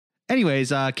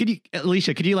anyways,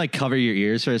 Alicia, could you like cover your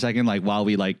ears for a second, like while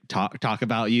we like talk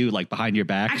about you, like behind your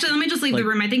back? Actually, let me just leave the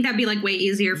room. I think that'd be like way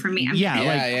easier for me.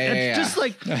 Just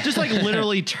like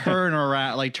literally turn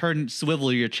around, like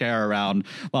swivel your chair around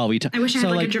while we talk. I wish I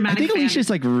had like a dramatic I think fan. Alicia's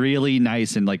like really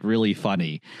nice and like really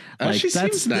funny. Like, she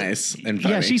seems nice and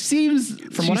funny. Yeah, she seems.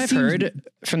 From what I've heard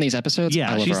from these episodes,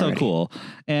 yeah, she's so cool.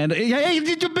 And she's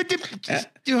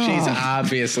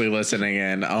obviously listening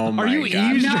in. Oh my God! Are you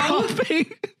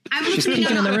eavesdropping? I'm listening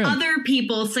to other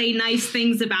people say nice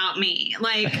things about me.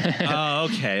 Like, oh,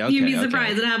 okay. You'd be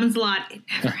surprised. It happens a lot. It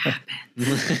never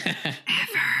happens. Ever.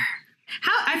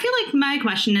 I feel like my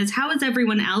question is, how is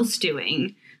everyone else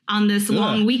doing on this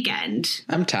long weekend?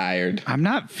 I'm tired. I'm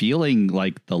not feeling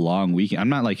like the long weekend. I'm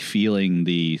not like feeling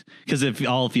because it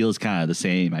all feels kind of the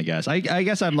same, I guess. I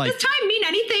guess I'm like. Does time mean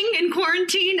anything in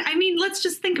quarantine? I mean, let's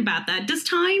just think about that. Does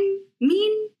time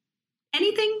mean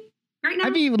anything right now? I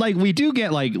mean, like we do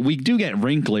get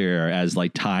wrinklier as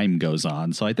like time goes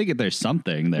on. So I think there's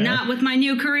something there. Not with my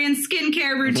new Korean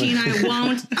skincare routine. I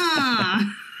won't.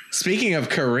 Speaking of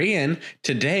Korean,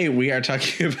 today we are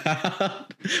talking about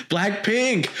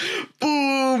Blackpink.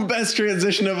 Boom! Best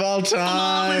transition of all time.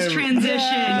 Flawless transition.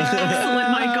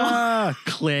 Excellent, Michael.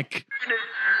 Click.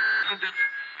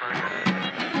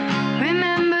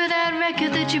 Remember that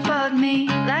record that you bought me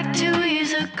like 2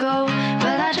 years ago?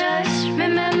 Well, I just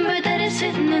remembered that it's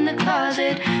sitting in the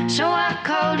closet. So I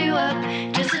called you up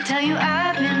just to tell you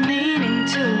I've been meaning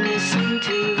to listen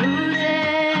to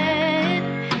that.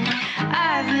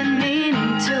 I've been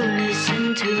meaning to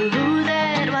listen to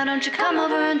that. Why don't you come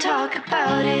over and talk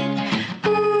about it?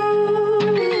 Ooh,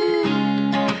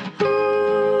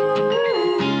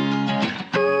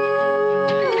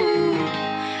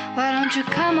 why don't you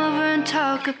come over and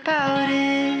talk about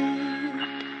it?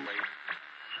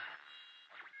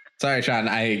 Sorry, Sean,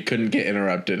 I couldn't get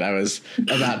interrupted. I was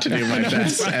about to do my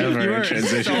best ever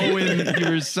transition. You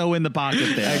were so in the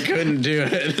pocket there. I couldn't do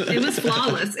it. It was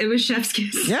flawless. It was chef's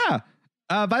kiss. Yeah.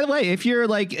 By the way, if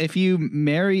you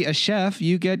marry a chef,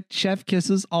 you get chef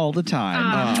kisses all the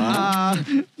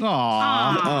time.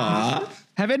 Aww.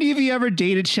 Have any of you ever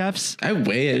dated chefs? I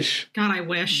wish. God, I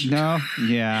wish. No?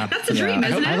 Yeah. That's a dream,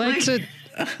 isn't it? I like to...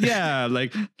 Yeah,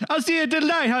 like, I'll see you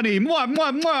tonight, honey. Mwah,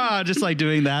 mwah, mwah. Just like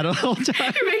doing that all the whole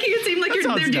time. You're making it seem like they're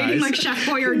dating nice. like Chef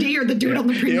Boyardee or the dude on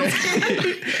the Pringles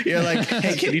can. You're like,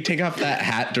 hey, can you take off that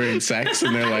hat during sex?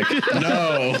 And they're like,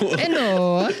 no.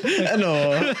 Hello.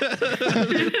 No.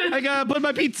 I gotta put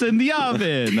my pizza in the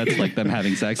oven. That's like them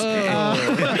having sex. I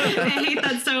hate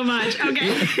that so much.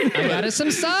 Okay. I got us some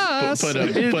sauce. Put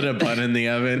a bun in the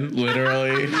oven,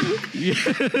 literally.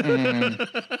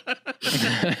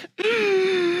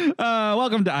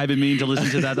 Welcome to I've Been Meaning to Listen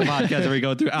to That, the podcast where we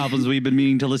go through albums we've been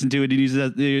meaning to listen to. And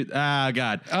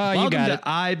God. Welcome you got to it.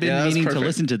 I've Been Meaning to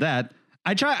Listen to That.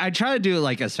 I try to do it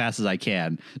like as fast as I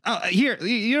can. Here,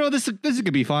 this is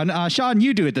gonna be fun. Sean,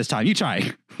 you do it this time. You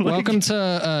try. Welcome to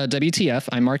WTF.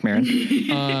 I'm Mark Maron.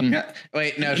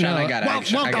 Wait, no, Sean, I got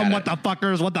it. Welcome, what the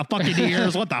fuckers, what the fucking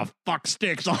ears, what the fuck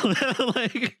sticks.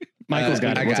 Like, Michael's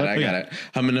got it. I got it.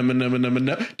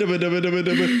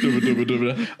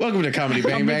 Welcome to Comedy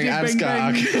Bang Bang. I'm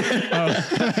Scott.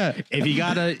 If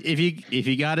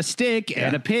you got a stick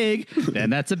and a pig, then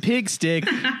that's a pig stick.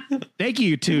 Thank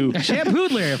you to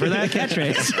Shampoodler for that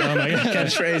catchphrase. Oh my God.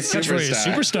 Catchphrase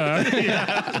superstar.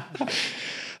 Yeah.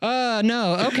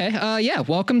 No. Okay. Yeah.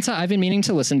 Welcome to I've Been Meaning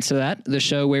to Listen to That, the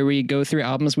show where we go through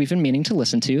albums we've been meaning to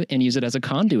listen to and use it as a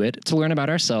conduit to learn about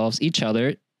ourselves, each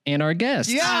other, and our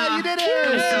guests. Yeah, you did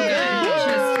it. So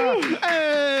good.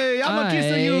 Hey, I'm a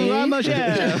kiss of you. I'm a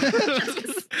chef.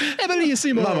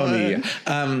 Mamma mia.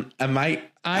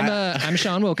 I'm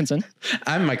Sean Wilkinson.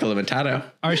 I'm Michael Limitato.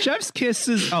 Are chef's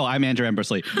kisses? Oh, I'm Andrew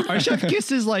Embersley. Are chef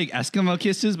kisses like Eskimo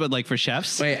kisses, but like for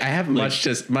chefs? Wait, I have much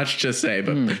to say,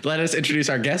 but let us introduce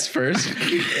our guest first.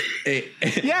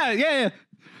 Yeah.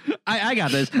 I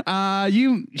got this.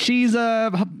 She's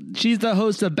the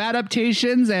host of Bad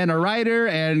Adaptations and a writer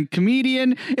and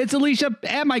comedian. It's Alicia,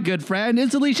 and my good friend,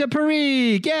 it's Alicia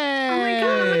Parikh. Yay! Oh my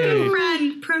God, my good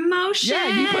friend. Promotion.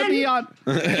 Yeah, you put me on.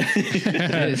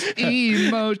 This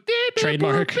emotion.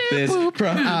 Trademark. This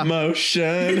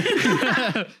promotion.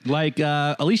 Like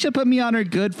Alicia put me on her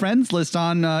good friends list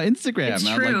on Instagram. It's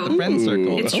Like true. the friend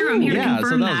circle. It's true. I'm here to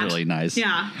confirm so that that. was really nice.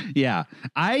 Yeah.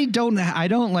 I don't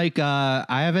like. I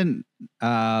haven't.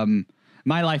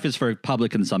 My life is for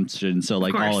public consumption, so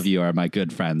like all of you are my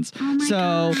good friends. Oh my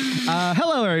God.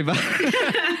 Hello everybody.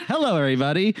 Hello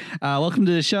everybody. Welcome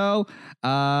to the show.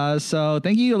 So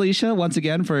thank you, Alicia, once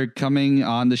again for coming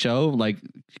on the show. Like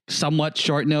somewhat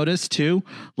short notice too.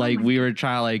 Like we were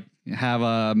trying to like have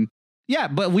Yeah,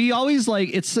 but we always like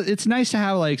it's nice to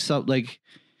have like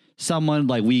someone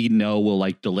like we know will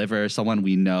like deliver, someone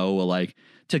we know will like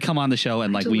to come on the show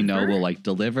and like we know will like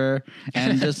deliver,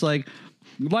 and just like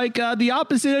the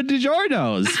opposite of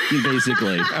DiGiorno's,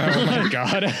 basically. Oh my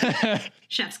god.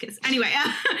 Chef's kiss. Anyway,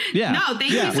 Yeah. no,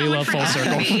 thank you so We much love for full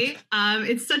having circle. me.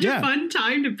 It's such Yeah. a fun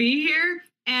time to be here,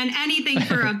 and anything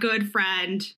for a good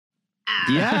friend.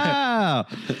 Yeah.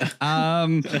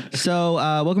 So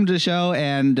welcome to the show,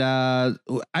 and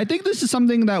I think this is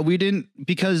something that we didn't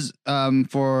because and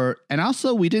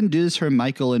also we didn't do this for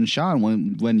Michael and Sean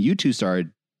when you two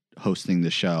started hosting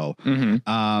the show.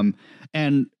 Mhm.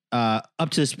 And up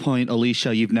to this point,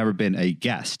 Alicia, you've never been a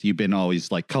guest. You've been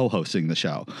always like co-hosting the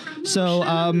show. So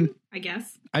I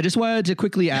guess. I just wanted to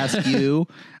quickly ask you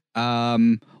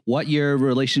what your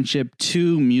relationship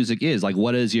to music is. Like,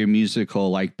 what is your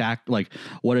musical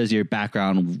what is your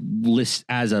background list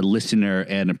as a listener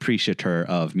and appreciator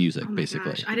of music, Oh my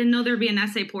basically? gosh, I didn't know there'd be an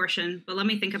essay portion, but let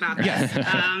me think about this. Yes.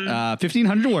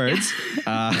 1,500 words.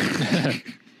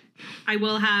 I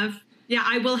will have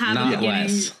Not a beginning,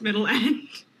 less. middle, end.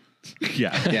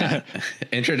 Yeah. Yeah.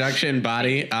 Introduction,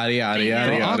 body, yada, yada,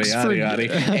 yada, yada, Oxford. yada,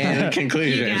 yada, and You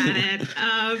conclusion. got it.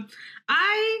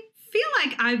 I feel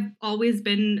like I've always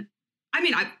been. I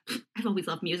mean, I've always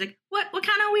loved music. What kind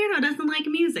of weirdo doesn't like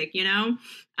music? You know,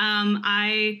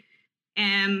 I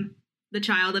am the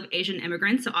child of Asian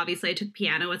immigrants, so obviously I took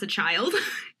piano as a child,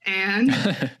 and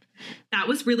that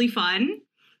was really fun.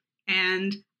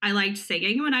 And I liked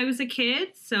singing when I was a kid,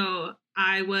 so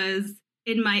I was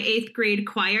in my 8th grade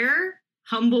choir.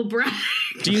 Humble brag.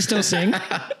 Do you still sing?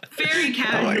 Very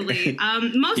casually.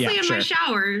 Mostly Yeah, in sure. my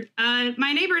shower.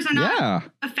 My neighbors are not Yeah.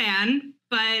 a fan,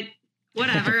 but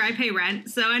whatever. I pay rent.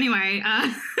 So anyway,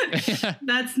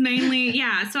 that's mainly,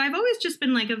 yeah. So I've always just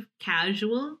been like a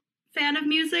casual fan of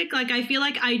music. Like I feel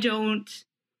like I don't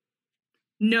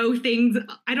know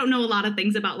a lot of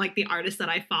things about like the artists that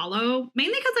I follow,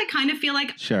 mainly because I kind of feel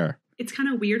like Sure. it's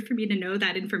kind of weird for me to know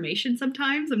that information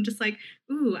sometimes. I'm just like,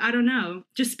 ooh, I don't know.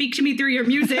 Just speak to me through your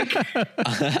music.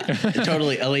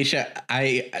 Totally, Alicia.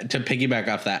 To piggyback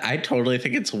off that, I totally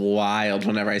think it's wild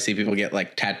whenever I see people get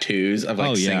like tattoos of like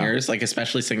Oh, yeah. singers, like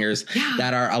especially singers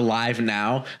that are alive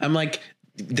now. I'm like,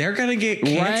 they're gonna get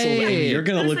canceled, Right. and you're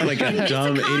gonna look like a It's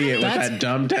dumb economy. idiot with that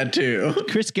dumb tattoo.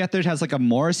 Chris Gethard has like a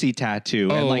Morrissey tattoo,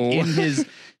 and like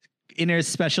in his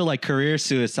special like career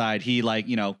suicide, he like,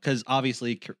 you know, because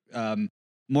obviously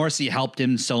Morrissey helped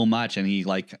him so much, and he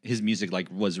like his music like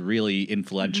was really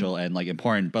influential and like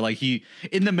important. But like he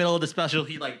in the middle of the special,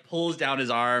 he like pulls down his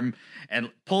arm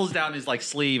and pulls down his like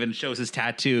sleeve and shows his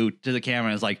tattoo to the camera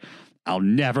and is like, I'll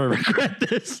never regret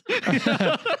this.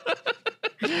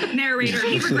 Narrator,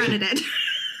 he regretted it.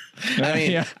 I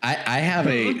mean, Yeah. I have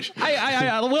a.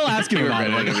 I will ask him about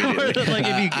it. Like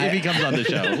if he comes on the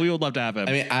show, we would love to have him.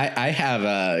 I mean, I have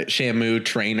a Shamu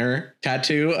trainer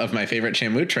tattoo of my favorite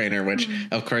Shamu trainer, which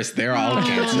of course they're all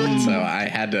canceled. So I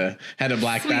had to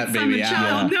black Sweet that summer baby out.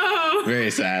 child, no. Very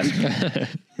sad.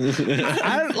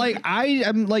 I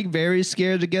am like very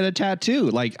scared to get a tattoo.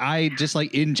 Like I just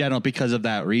like in general because of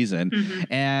that reason.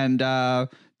 And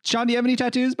Sean, do you have any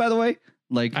tattoos, by the way?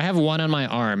 Like I have one on my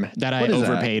arm that I What is that?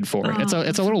 overpaid for. Oh, It's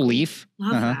a little leaf,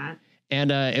 Love that. and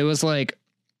it was like,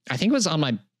 I think it was on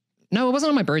my. No, it wasn't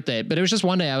on my birthday, but it was just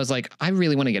one day I was like, I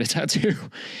really want to get a tattoo.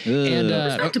 And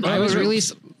Respectable. I was really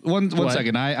one What?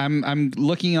 second. I'm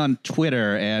looking on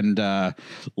Twitter and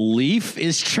Leaf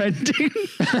is trending.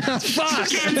 fuck.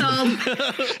 Canceled.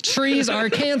 Trees are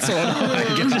canceled.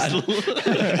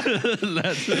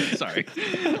 That's, sorry.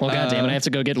 Well, God damn it, I have to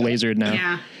go get lasered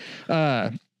now.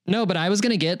 Yeah. No, but I was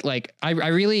going to get like, I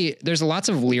really, there's lots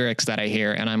of lyrics that I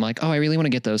hear and I'm like, oh, I really want to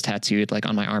get those tattooed like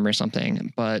on my arm or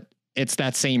something. But it's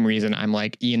that same reason I'm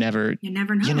like, you never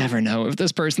know if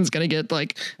this person's going to get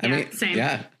like, I mean, same.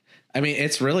 yeah. I mean,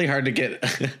 it's really hard to get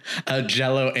a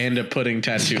Jello and a pudding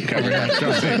tattoo covered up,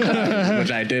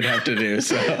 which I did have to do.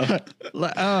 So,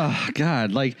 Oh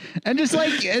God! Like, and just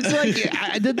like it's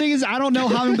like the thing is, I don't know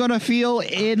how I'm gonna feel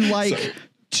in like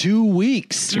 2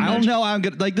 weeks. I don't know how I'm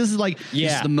gonna like. This is like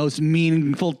this is the most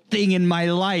meaningful thing in my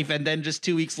life, and then just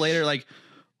 2 weeks later, like.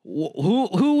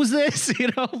 Who was this? You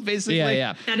know, basically.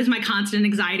 yeah. That is my constant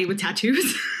anxiety with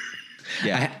tattoos.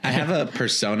 Yeah. I have a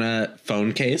Persona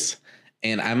phone case.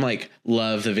 And I'm like,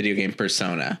 love the video game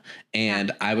Persona.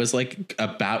 And I was like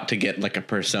about to get like a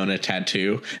Persona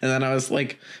tattoo. And then I was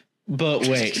like, but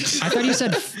wait. I thought you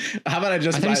said, How about I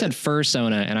just you said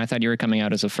fursona, and I thought you were coming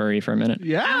out as a furry for a minute.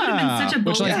 Yeah. That would have been such a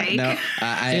bold like- take. No,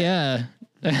 Yeah.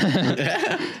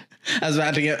 I was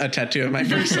about to get a tattoo of my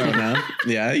persona.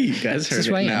 Yeah, you guys heard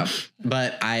it now.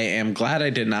 But I am glad I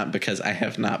did not, because I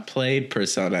have not played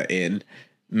Persona in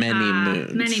many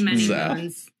moons. Many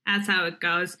moons. That's how it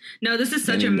goes. No, this is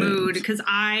such a mood, because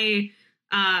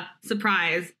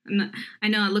surprise. I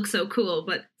know it looks so cool,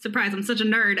 but surprise, I'm such a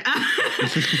nerd.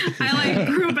 I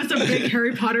grew up as a big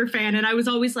Harry Potter fan, and I was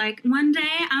always like, one day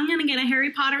I'm gonna get a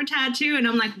Harry Potter tattoo, and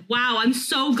I'm like, wow, I'm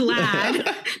so glad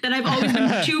that I've always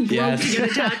been too broke to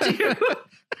get a tattoo.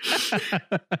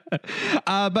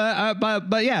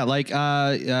 But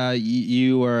yeah,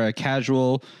 you were a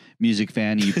casual music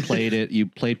fan. You played it. You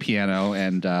played piano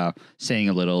and sang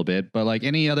a little bit. But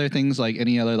any other things,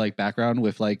 any other background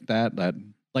with that.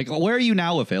 Where are you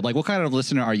now with it? What kind of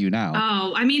listener are you now?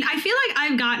 Oh, I mean, I feel like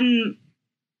I've gotten.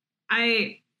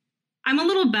 I'm a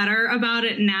little better about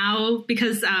it now,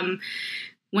 because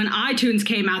when iTunes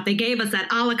came out, they gave us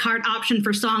that a la carte option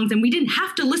for songs, and we didn't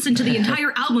have to listen to the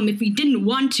entire album if we didn't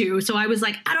want to. So I was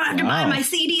like, I don't have to buy my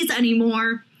CDs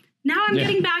anymore. Now I'm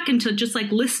getting back into just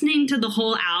listening to the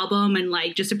whole album and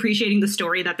just appreciating the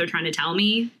story that they're trying to tell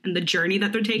me and the journey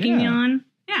that they're taking me on.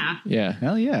 Yeah. Yeah.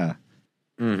 Hell yeah.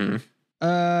 Mm-hmm.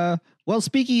 Well,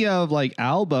 speaking of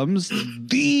albums,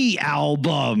 the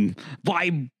album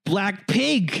by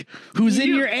Blackpink, who's in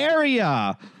your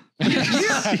area.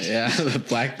 Yeah,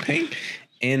 Blackpink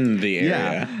in the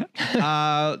area.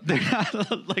 Yeah.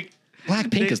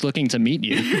 Blackpink is looking to meet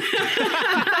you.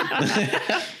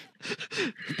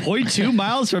 0.2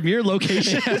 miles from your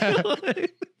location.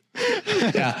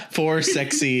 Yeah, four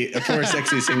sexy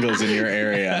singles in your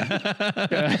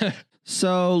area.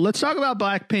 So let's talk about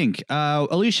Blackpink.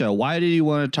 Alicia, why did you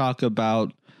want to talk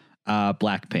about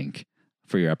Blackpink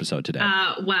for your episode today?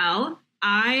 Well,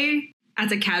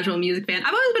 as a casual music fan,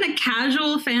 I've always been a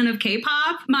casual fan of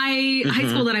K-pop. My high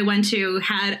school that I went to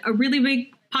had a really big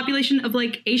population of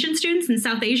Asian students and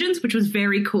South Asians, which was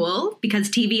very cool because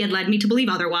TV had led me to believe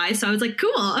otherwise. So I was like,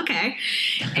 cool, okay.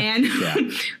 And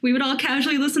we would all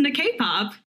casually listen to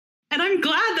K-pop. And I'm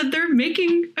glad that they're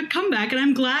making a comeback. And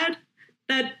I'm glad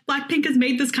that Blackpink has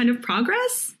made this kind of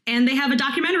progress. And they have a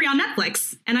documentary on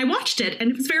Netflix. And I watched it,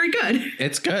 and it was very good.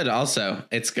 It's good also.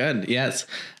 It's good, yes.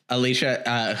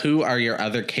 Alicia, who are your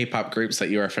other K-pop groups that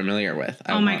you are familiar with?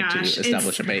 I want to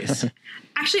establish a base.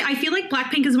 Actually, I feel like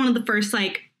Blackpink is one of the first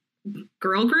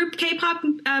girl group K-pop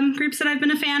groups that I've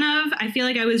been a fan of. I feel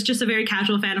like I was just a very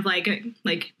casual fan of like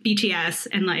BTS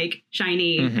and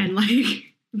SHINee and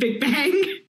Big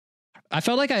Bang. I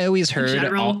felt like I always heard.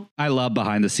 I love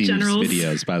behind the scenes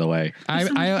videos, by the way.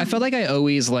 I felt like I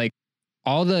always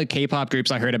all the K-pop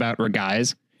groups I heard about were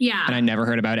guys. Yeah. And I never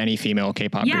heard about any female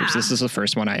K-pop groups. This is the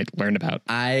first one I learned about.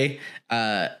 I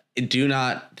do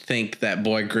not think that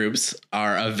boy groups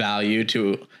are of value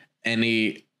to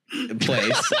any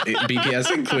place,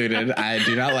 BTS included. I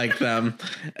do not like them.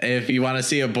 If you want to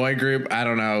see a boy group, I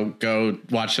don't know, go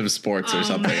watch some sports or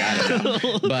something. I don't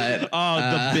know. But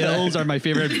the Bills are my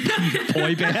favorite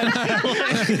boy band.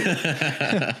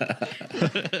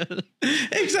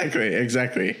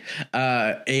 Exactly.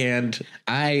 And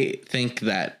I think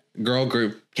that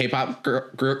K-pop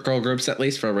girl groups, at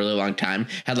least for a really long time,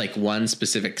 had one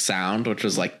specific sound, which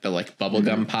was the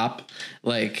bubblegum pop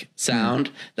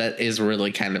sound that is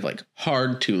really kind of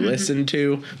hard to listen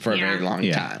to for a very long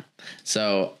time.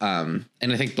 So and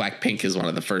I think Blackpink is one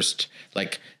of the first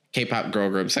K-pop girl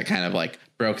groups that kind of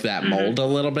broke that mold a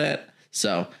little bit.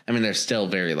 So I mean, they're still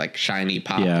very shiny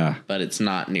pop, but it's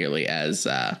not nearly as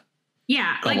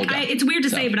it's weird to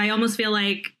say, but I almost feel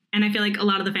and I feel like a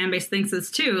lot of the fan base thinks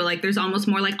this too. There's almost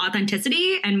more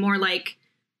authenticity and more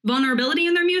vulnerability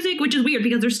in their music, which is weird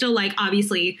because they're still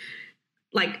obviously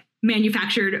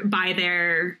manufactured by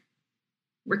their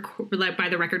by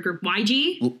the record group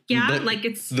YG. Yeah,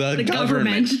 it's the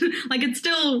government. It's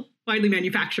still widely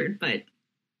manufactured, but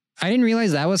I didn't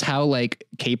realize that was how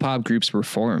K-pop groups were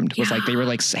formed. Was they were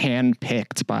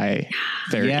handpicked by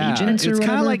their agents. It's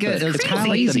kind of it's kind of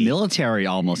like the military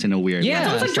almost in a weird way.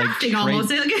 Yeah, it's drafting almost.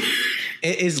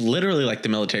 It is literally like the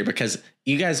military because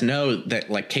you guys know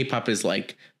that K-pop is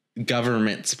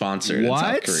government sponsored in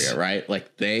South Korea, right?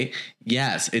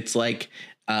 It's it's like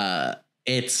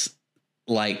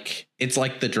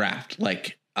the draft.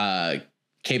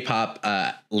 K-pop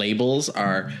labels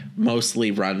are mostly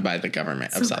run by the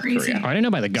government of South Korea. I didn't know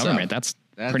by the government. That's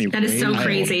pretty. That is so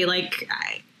crazy.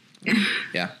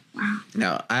 Yeah. Wow.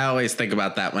 No, I always think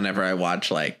about that whenever I watch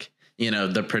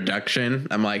the production.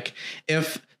 I'm like,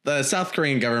 if the South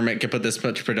Korean government could put this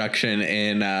much production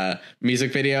in a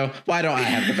music video, why don't I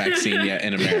have the vaccine yet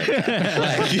in America?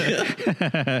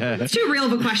 It's too real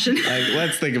of a question.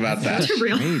 Let's think about that. It's too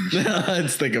real.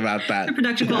 Let's think about that. The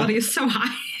production quality is so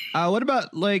high. What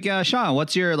about like Sean?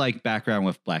 What's your like background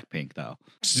with Blackpink though?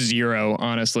 Zero,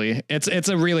 honestly. It's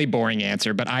a really boring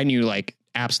answer, but I knew like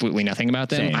absolutely nothing about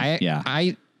them.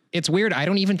 Same, It's weird. I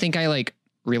don't even think I like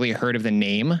really heard of the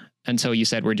name until you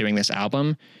said we're doing this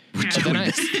album. But then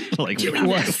I, Like, Doing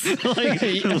this. like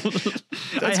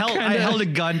I held a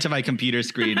gun to my computer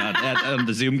screen on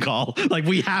the Zoom call. Like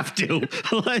we have to.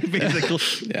 Like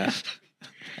basically. Yeah.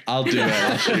 I'll do it.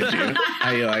 I'll shoot you.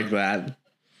 How you like that?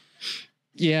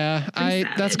 yeah, Pretty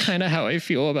that's savage. kind of how I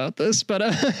feel about this. But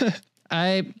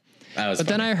That was but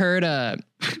then funny. I heard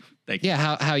Thank you.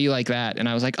 yeah, how you like that, and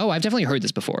I was like, oh, I've definitely heard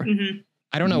this before. Mhm.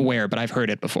 I don't know where, but I've heard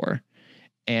it before.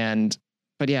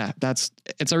 But yeah,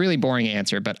 it's a really boring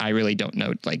answer, but I really don't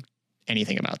know like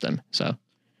anything about them. So,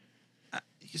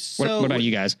 what about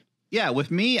you guys? Yeah,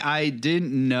 with me, I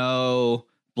didn't know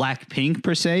Blackpink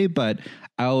per se, but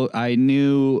I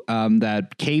knew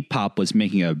that K-pop was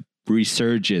making a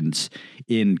resurgence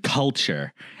in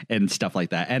culture and stuff like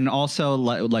that, and also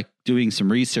like doing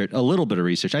some research, a little bit of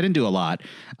research. I didn't do a lot,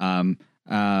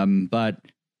 but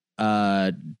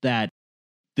that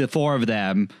the four of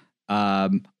them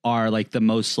are like the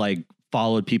most like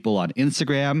followed people on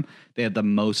Instagram. They have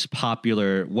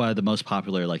one of the most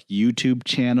popular like YouTube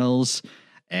channels,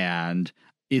 and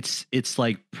it's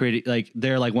like pretty like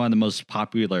they're like one of the most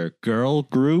popular girl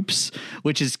groups,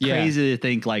 which is crazy to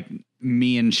think like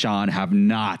me and Sean have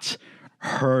not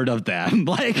heard of them.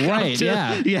 Like Right,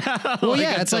 yeah. Well, like,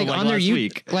 yeah, it's like until, on their last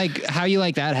week. like how you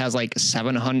like that has like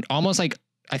 700, almost like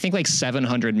I think like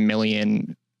 700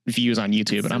 million views on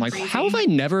YouTube, and So I'm like, crazy. how have I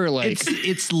never like?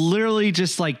 It's literally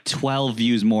just like 12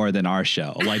 views more than our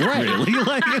show. Like really,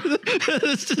 like,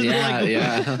 it's just Yeah, like-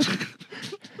 yeah.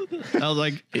 I was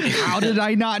like, how did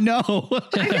I not know? I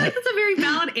feel like that's a very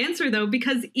valid answer though,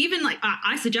 because even like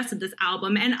I suggested this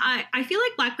album, and I feel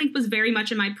like Blackpink was very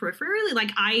much in my periphery.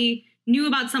 Like I knew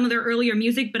about some of their earlier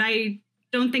music, but I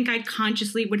don't think I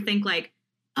consciously would think like,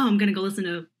 oh, I'm gonna go listen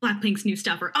to Blackpink's new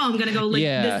stuff, or oh, I'm gonna go like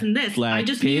this and this. I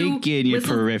just knew Blackpink in your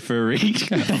Whistle- periphery.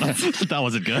 that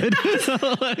wasn't good.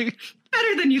 Like,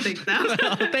 better than you think though.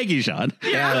 thank you, Sean.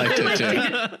 Yeah, I liked it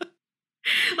too.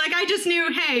 Like I just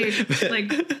knew, hey,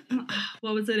 like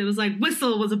what was it? It was like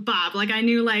Whistle was a bop. Like I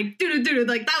knew like doo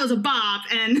like that was a bop.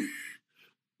 And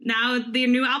now the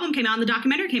new album came out and the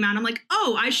documentary came out. And I'm like,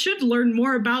 oh, I should learn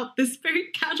more about this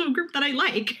very casual group that I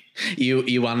like.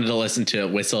 You wanted to listen to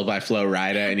Whistle by Flo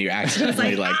Rida, and you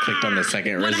accidentally like clicked on the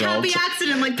second What a result. happy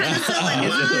accident, like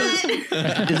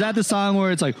penicillin. What? Is that the song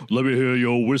where it's like, let me hear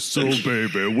your whistle,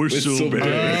 baby, whistle, baby.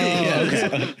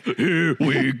 Yes. Here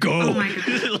we go. Oh my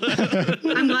god.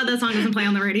 I'm glad that song doesn't play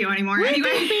on the radio anymore.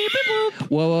 Anyway.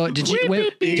 Whoa, did you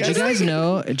wait, did you guys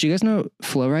know? Did you guys know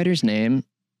Flo Rida's name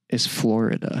is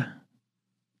Florida?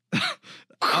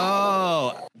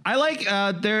 Oh, I like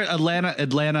their Atlanta.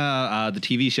 The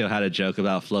TV show had a joke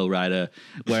about Flo Rida,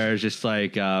 where it's just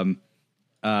like the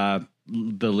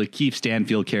Lakeith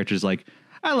Stanfield character is like,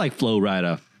 I like Flo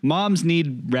Rida. Moms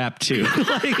need rap too.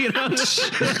 Like, you know?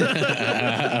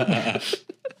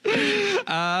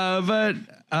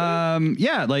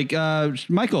 Yeah, like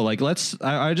Michael, like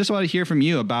I just want to hear from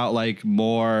you about like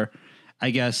more,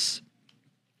 I guess,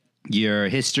 your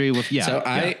history with So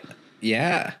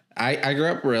I grew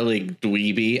up really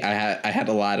dweeby. I had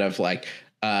a lot of like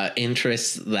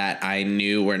interests that I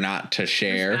knew were not to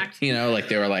share. Respect. You know, like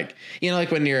they were like, you know,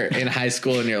 like when you're in high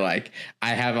school and you're like, I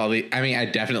have all the. I mean, I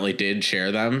definitely did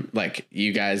share them. Like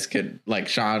you guys could, like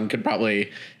Sean could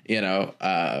probably, you know,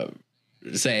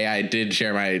 say I did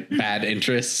share my bad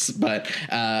interests, but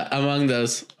among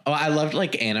those, I loved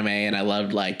like anime and I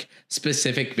loved like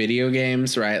specific video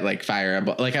games, right? Like Fire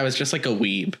Emblem. Like I was just like a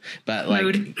weeb, but like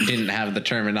Mood. didn't have the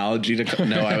terminology to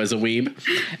know I was a weeb.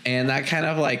 And that kind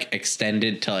of like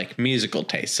extended to like musical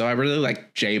taste. So I really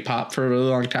liked J-pop for a really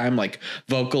long time, like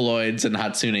Vocaloids and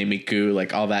Hatsune Miku,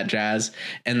 like all that jazz.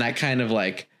 And that kind of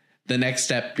like the next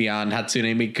step beyond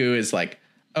Hatsune Miku is like,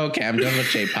 okay, I'm done with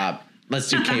J-pop. Let's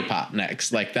do K-pop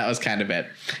next. Like that was kind of it.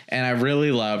 And I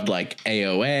really loved like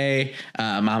AOA,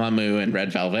 Mamamoo, and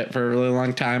Red Velvet for a really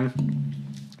long time.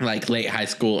 Like late high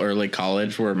school, early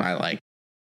college were my like,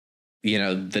 you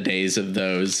know, the days of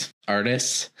those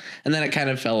artists. And then it kind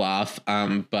of fell off.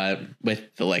 But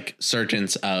with the like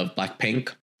surgence of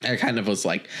Blackpink, I kind of was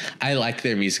like, I like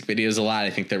their music videos a lot.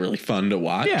 I think they're really fun to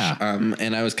watch. Yeah.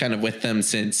 And I was kind of with them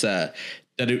since hit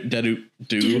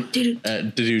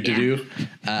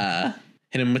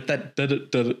him with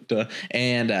that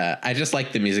and I just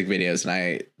like the music videos,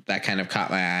 and that kind of caught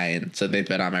my eye, and so they've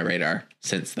been on my radar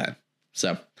since then.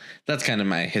 So that's kind of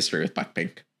my history with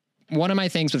Blackpink. One of my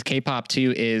things with K-pop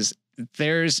too is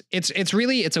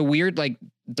it's a weird like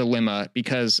dilemma,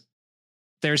 because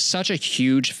there's such a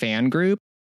huge fan group,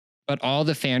 but all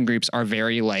the fan groups are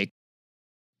very like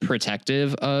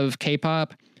protective of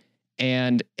K-pop.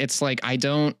 And it's like, I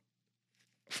don't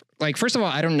like, first of all,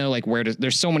 I don't know like where to,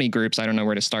 there's so many groups. I don't know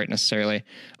where to start necessarily.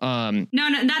 No,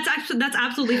 that's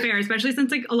absolutely fair. Especially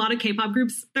since like a lot of K-pop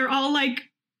groups, they're all like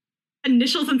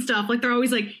initials and stuff. Like they're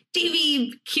always like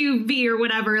DVQV or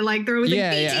whatever. Like they're always like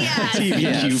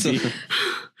BTS.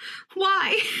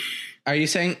 Why? Are you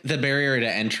saying the barrier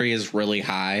to entry is really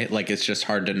high? Like it's just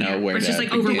hard to know where it's to just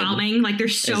like begin? Overwhelming. Like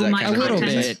there's so much kind a little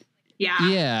content. bit. Yeah.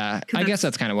 Yeah. I guess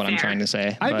that's kind of what I'm trying to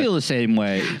say. I feel the same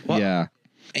way. Well, yeah.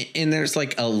 And there's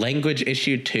like a language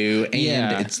issue too.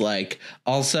 And it's like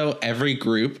also every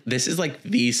group, this is like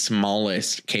the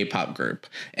smallest K-pop group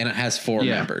and it has 4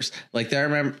 members. Like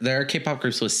there are K-pop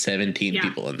groups with 17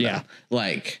 people in them. Yeah.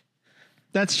 Like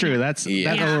that's true. That's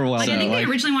overwhelming. Like I think they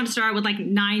originally wanted to start with like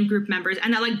 9 group members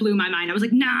and that like blew my mind. I was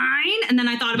like 9? And then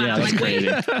I thought about it. I was like, wait,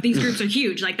 these groups are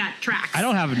huge. Like that tracks. I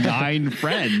don't have 9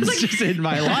 friends like, just in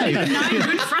my life. 9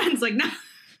 good friends. Like no.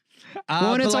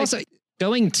 Well, and it's also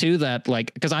going to that,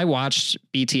 like, because I watched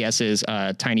BTS's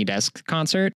Tiny Desk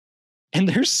concert, and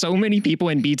there's so many people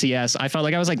in BTS. I felt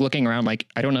like I was like looking around, like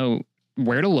I don't know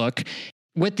where to look.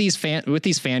 With these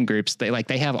fan groups,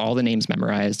 they have all the names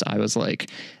memorized. I was like,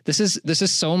 this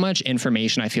is so much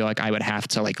information. I feel like I would have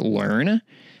to like learn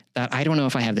that. I don't know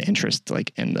if I have the interest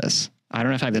like in this. I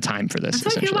don't know if I have the time for this.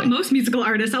 That's how I feel about most musical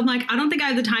artists. I'm like, I don't think I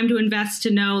have the time to invest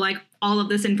to know like all of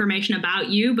this information about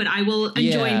you, but I will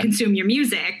enjoy and consume your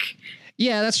music.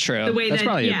 Yeah, that's true. The way that's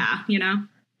that, you know?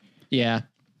 Yeah.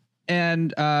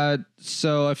 And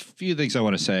so a few things I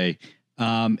want to say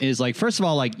is like, first of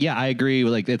all, like, yeah, I agree.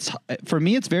 Like for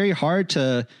me, it's very hard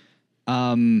to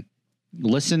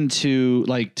listen to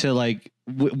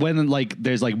when like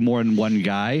there's like more than one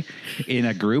guy in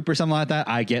a group or something like that.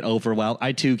 I get overwhelmed.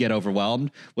 I too get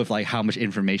overwhelmed with like how much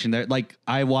information there. Like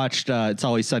I watched It's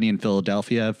Always Sunny in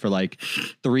Philadelphia for like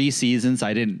 3 seasons.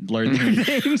 I didn't learn their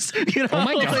names. You know? Oh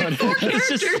my god,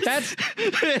 that's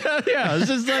yeah. It's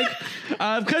just like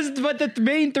but the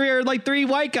main 3 are like 3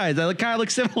 white guys that kind of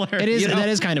look similar. It is that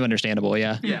is kind of understandable.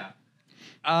 Yeah. Yeah.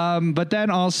 But then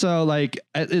also like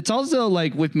it's also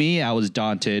like with me, I was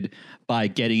daunted by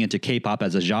getting into K-pop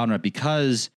as a genre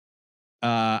because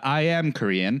I am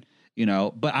Korean, you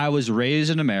know, but I was raised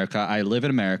in America. I live in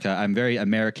America. I'm very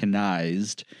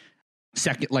Americanized,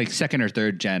 second or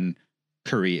third gen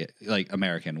Korea, like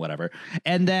American, whatever.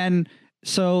 And then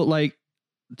so like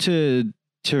to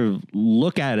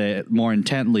look at it more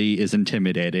intently is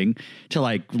intimidating. To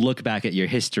like look back at your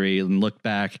history and look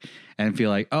back and feel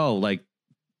like, oh, like,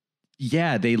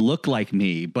 yeah, they look like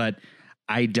me, but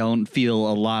I don't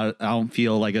feel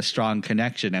like a strong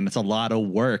connection. And it's a lot of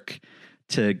work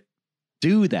to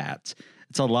do that.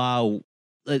 It's a lot,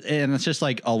 and it's just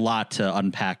like a lot to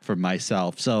unpack for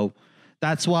myself. So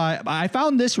that's why I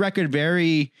found this record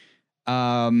very,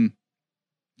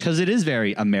 because it is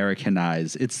very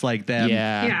Americanized. It's like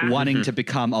them wanting to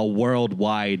become a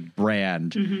worldwide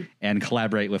brand and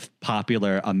collaborate with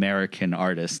popular American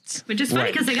artists. Which is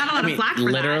funny because they got a lot of flack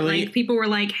for that. Like people were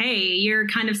like, hey, you're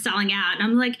kind of selling out. And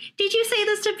I'm like, did you say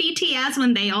this to BTS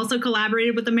when they also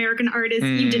collaborated with American artists?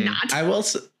 You did not. I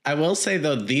will say,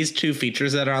 though, these 2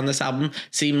 features that are on this album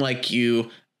seem like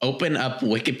you open up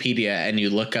Wikipedia and you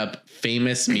look up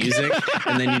famous music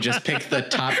and then you just pick the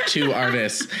top 2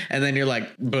 artists and then you're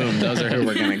like, boom, those are who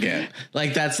we're gonna get.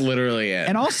 Like that's literally it.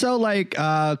 And also like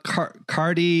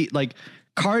Cardi, like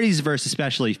Cardi's verse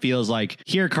especially feels like,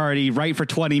 here Cardi, write for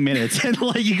 20 minutes and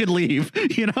like you could leave,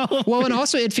 you know? Well, and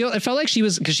also it felt like she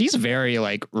was, because she's very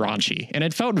like raunchy and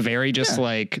it felt very just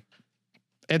like,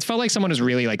 it felt like someone was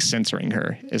really like censoring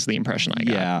her is the impression I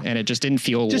got. Yeah. And it just didn't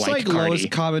feel just like Cardi.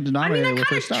 Lowest common denominator. I mean, that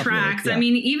kind of tracks. Like, yeah. I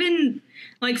mean, even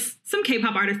like some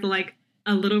K-pop artists are like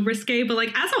a little risque, but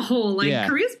like as a whole, like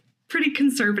Korea's pretty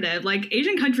conservative. Like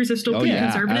Asian countries are still pretty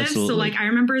conservative. Absolutely. So like I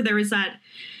remember there was that,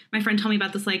 my friend told me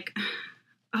about this like,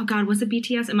 oh God, was it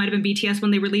BTS? It might've been BTS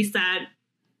when they released that.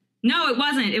 No, it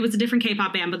wasn't. It was a different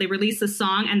K-pop band, but they released this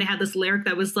song and they had this lyric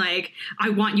that was like, I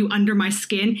want you under my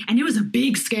skin. And it was a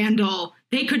big scandal.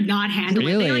 They could not handle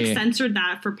it. They like censored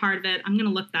that for part of it. I'm going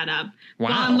to look that up. Wow.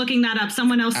 While I'm looking that up,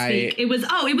 someone else speak. It was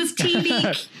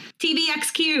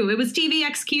TVXQ. It was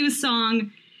TVXQ's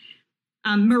song,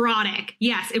 Neurotic.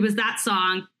 Yes, it was that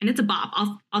song. And it's a bop.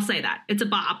 I'll say that. It's a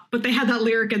bop. But they had that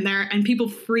lyric in there and people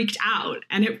freaked out.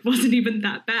 And it wasn't even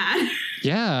that bad.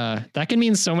 Yeah, that can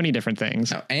mean so many different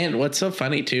things. And what's so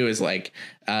funny, too, is like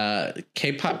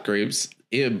K-pop groups,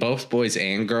 both boys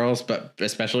and girls, but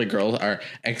especially girls, are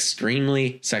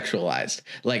extremely sexualized.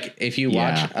 Like if you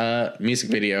watch a music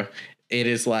video, it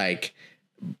is like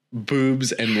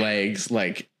boobs and legs,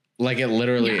 like it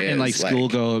literally is, and like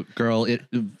schoolgirl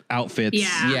outfits.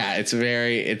 Yeah. It's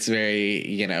very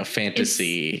you know,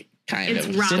 fantasy kind It's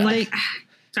of rough. stuff. Like,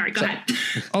 sorry, go ahead.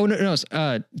 Oh no!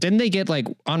 Didn't they get like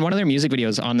on one of their music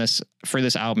videos on this for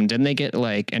this album? Didn't they get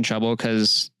like in trouble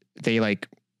because they like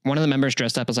one of the members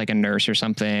dressed up as like a nurse or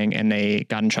something, and they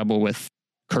got in trouble with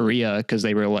Korea because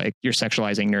they were like, "You're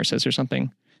sexualizing nurses" or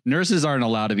something. Nurses aren't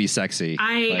allowed to be sexy.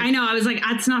 I know. I was like,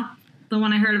 that's not the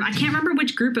one I heard of. I can't remember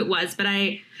which group it was, but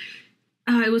it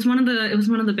was one of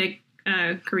the big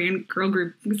Korean girl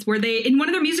groups where they, in one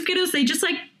of their music videos, they just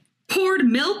like poured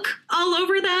milk all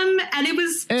over them, and it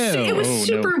was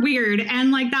super weird,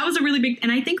 and like that was a really big.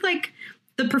 And I think like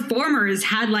the performers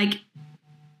had like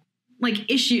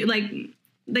issue like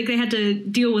they had to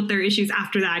deal with their issues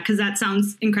after that, because that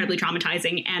sounds incredibly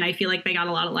traumatizing, and I feel like they got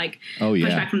a lot of like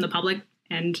pushback from the public,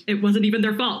 and it wasn't even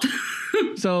their fault.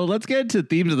 So let's get into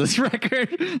themes of this record.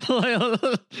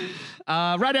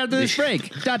 Right after this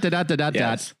break.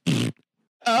 Yes.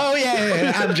 Oh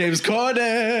yeah, I'm James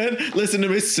Corden. Listen to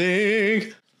me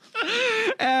sing.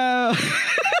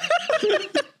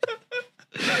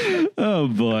 Oh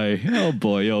boy.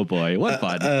 What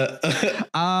fun.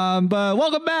 But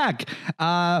welcome back.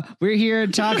 We're here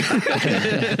to talk.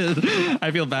 I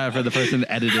feel bad for the person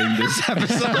editing this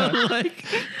episode. Like,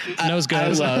 Nose I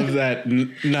goes. love that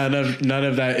none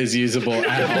of that is usable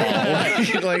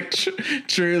at all. like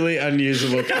truly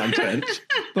unusable content.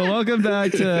 but welcome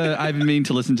back to I've been meaning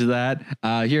to listen to that.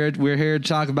 We're here to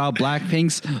talk about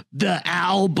Blackpink's The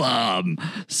Album.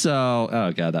 So,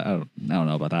 oh god, I don't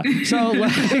know about that. So,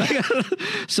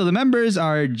 so the members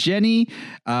are Jennie,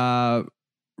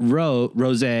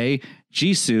 Rose,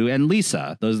 Jisoo, and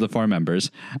Lisa. Those are the 4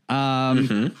 members.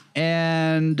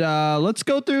 And let's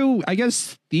go through, I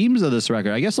guess, themes of this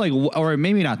record. I guess like, or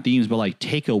maybe not themes, but like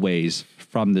takeaways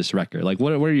from this record. Like,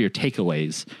 what are your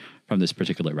takeaways from this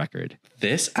particular record?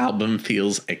 This album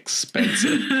feels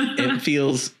expensive. It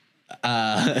feels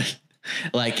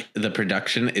like the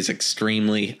production is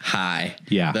extremely high.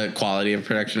 Yeah. The quality of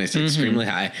production is extremely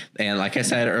high. And like I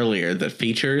said earlier, the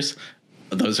features,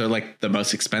 those are like the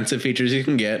most expensive features you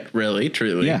can get, really,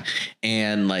 truly. Yeah.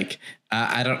 And like,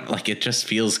 I don't like, it just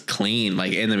feels clean.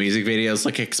 Like in the music videos,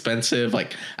 look expensive.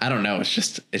 Like, I don't know. It's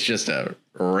just a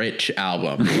rich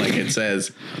album. Like it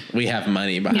says, we have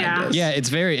money behind us. Yeah, it's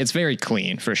very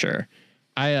clean for sure.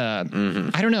 I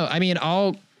don't know. I mean,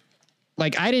 I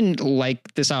didn't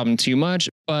like this album too much,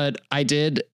 but I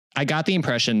got the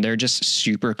impression they're just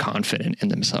super confident in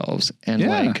themselves. And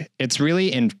like, it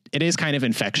is kind of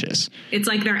infectious. It's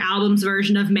like their album's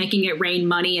version of Making It Rain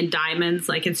Money and Diamonds.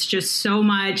 Like, it's just so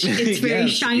much. It's very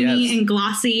shiny and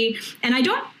glossy. And I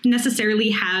don't necessarily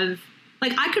have,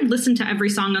 like, I could listen to every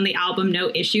song on the album,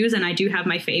 no issues. And I do have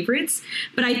my favorites,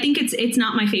 but I think it's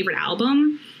not my favorite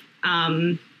album.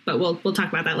 But we'll talk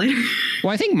about that later.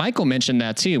 Well, I think Michael mentioned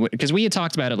that too, because we had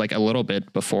talked about it like a little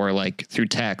bit before, like through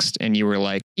text, and you were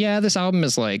like, yeah, this album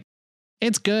is like,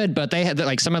 it's good, but they had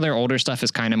like some of their older stuff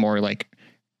is kind of more like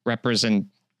representative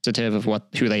of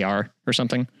who they are or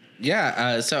something.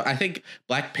 Yeah. So I think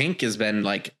Blackpink has been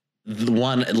like the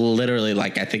one, literally,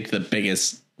 like, I think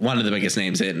one of the biggest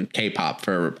names in K-pop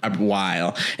for a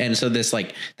while. And so this,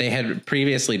 like, they had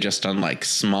previously just done like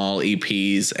small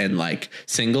EPs and like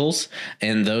singles,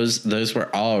 and those were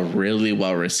all really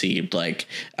well received. Like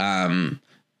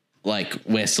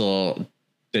Whistle,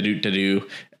 Da-Do,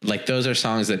 like those are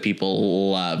songs that people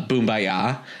love.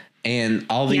 Boombayah. And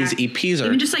all these EPs are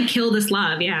even just like Kill This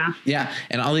Love. Yeah. Yeah.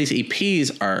 And all these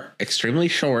EPs are extremely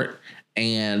short.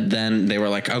 And then they were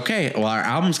like, okay, well, our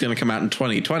album's going to come out in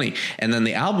 2020. And then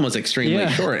the album was extremely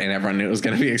short, and everyone knew it was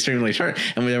going to be extremely short.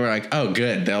 And we were like, oh,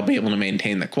 good. They'll be able to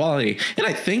maintain the quality. And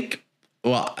I think,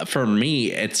 well, for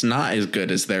me, it's not as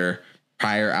good as their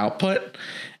prior output,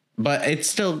 but it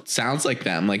still sounds like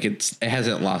them. Like it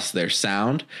hasn't lost their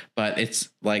sound, but it's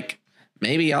like,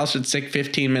 maybe y'all should stick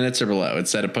 15 minutes or below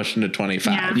instead of pushing to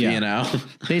 25, you know?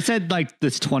 They said like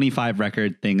this 25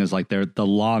 record thing is like the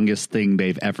longest thing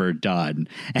they've ever done.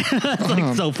 That's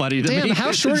like so funny to me. Damn,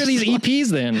 how short are these EPs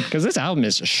then? Because this album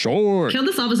is short. Kill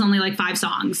This Love is only like 5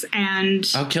 songs. And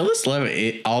Kill This Love,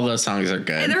 all those songs are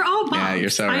good. They're all bombs. Yeah,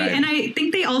 you're so right. And I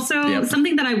think they also,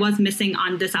 something that I was missing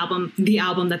on this album, the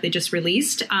album that they just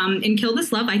released, in Kill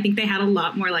This Love, I think they had a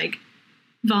lot more like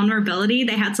vulnerability.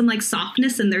 They had some like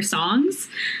softness in their songs,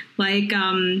 like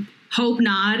Hope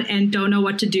Not and Don't Know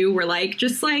What to Do were like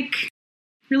just like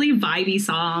really vibey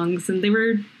songs, and they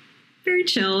were very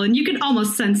chill, and you could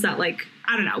almost sense that, like,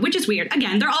 I don't know, which is weird.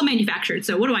 Again, they're all manufactured,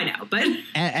 so what do I know? But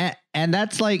and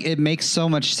that's like, it makes so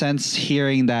much sense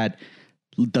hearing that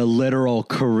the literal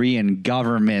Korean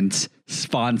government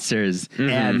sponsors,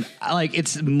 and like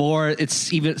it's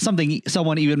even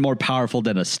someone even more powerful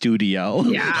than a studio.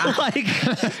 Yeah. Like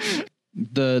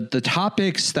the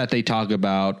topics that they talk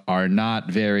about are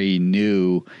not very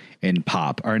new in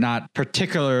pop, are not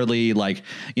particularly like,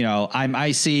 you know, I'm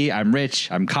icy, I'm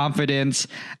rich, I'm confident,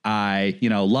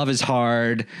 love is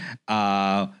hard,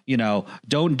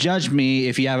 don't judge me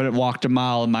if you haven't walked a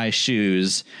mile in my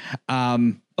shoes.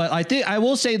 But I think I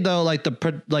will say though, like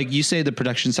like you say, the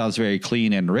production sounds very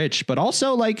clean and rich, but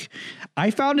also like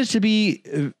I found it to be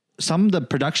some of the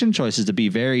production choices to be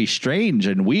very strange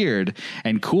and weird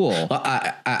and cool. Well,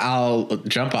 I'll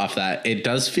jump off that. It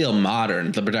does feel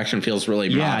modern. The production feels really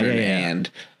modern, and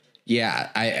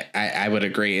I would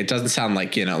agree. It doesn't sound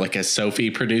like, you know, like a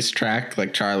Sophie produced track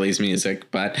like Charlie's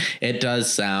music, but it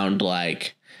does sound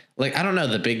like I don't know,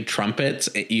 the big trumpets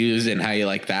used and how you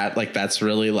like that. Like that's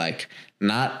really like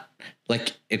not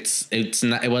like it's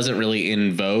not, it wasn't really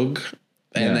in vogue.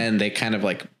 And then they kind of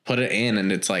like put it in,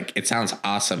 and it's like, it sounds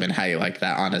awesome. And how you like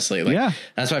that, honestly, like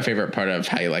that's my favorite part of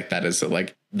how you like that, is that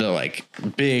like the like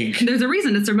big. There's a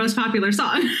reason it's their most popular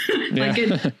song. Like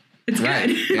it's right.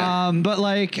 good. Yeah. But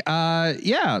like,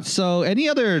 so any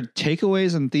other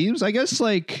takeaways and themes? I guess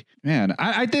like, man,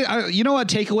 I think, you know what,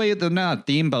 takeaway, not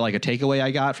theme, but like a takeaway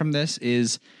I got from this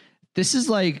is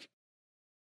like,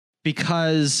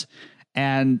 because,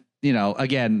 and you know,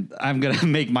 again, I'm going to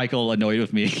make Michael annoyed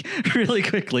with me really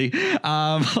quickly.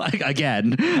 But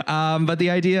the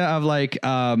idea of like,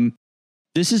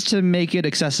 this is to make it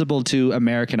accessible to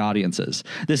American audiences.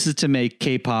 This is to make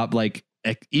K-pop like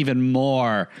even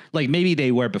more, like maybe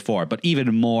they were before, but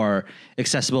even more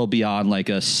accessible beyond like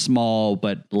a small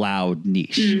but loud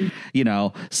niche, you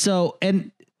know? So,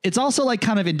 and it's also like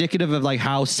kind of indicative of like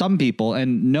how some people,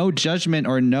 and no judgment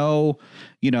or no,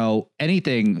 you know,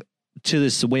 anything to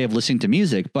this way of listening to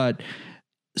music, but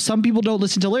some people don't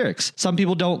listen to lyrics. Some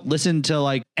people don't listen to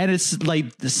like, and it's like,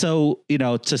 so, you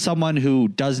know, to someone who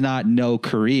does not know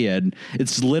Korean,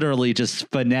 it's literally just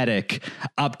phonetic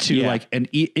up to like an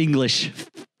English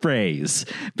phrase,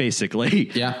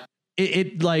 basically. Yeah.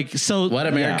 It like, so what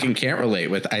American can't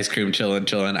relate with ice cream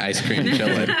chillin', ice cream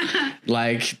chillin'.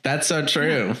 Like that's so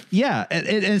true. Yeah. And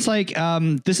it's like,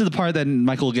 this is the part that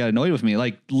Michael will get annoyed with me.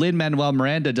 Like Lin-Manuel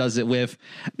Miranda does it with,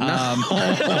 yo,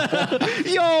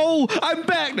 I'm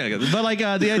back. But like,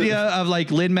 the idea of like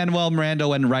Lin-Manuel Miranda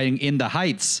when writing In the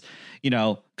Heights, you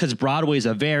know, because Broadway is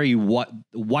a very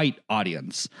white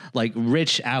audience, like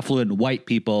rich, affluent white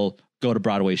people go to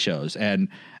Broadway shows, and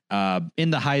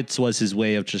In the Heights was his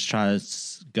way of just trying to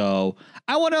go,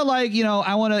 I want to like, you know,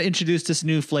 I want to introduce this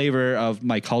new flavor of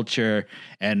my culture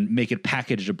and make it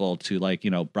packageable to like,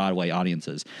 you know, Broadway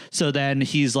audiences. So then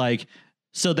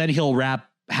he'll rap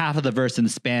half of the verse in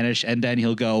Spanish, and then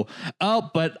he'll go, oh,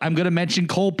 but I'm going to mention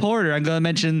Cole Porter. I'm going to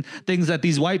mention things that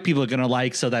these white people are going to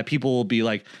like, so that people go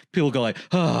like,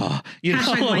 oh, you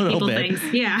know, a little bit.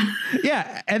 Things. Yeah.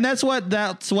 Yeah. And that's what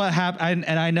happened.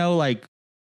 And I know like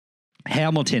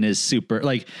Hamilton is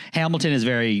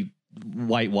very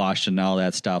whitewashed and all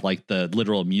that stuff. Like the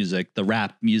literal music, the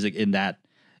rap music in that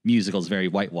musical is very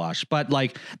whitewashed, but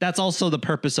like that's also the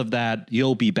purpose of that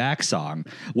You'll Be Back song,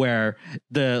 where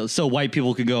so white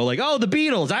people can go like, oh, the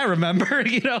Beatles, I remember,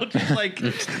 you know, like,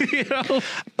 you know.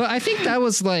 But I think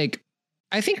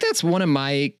that's one of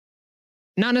my,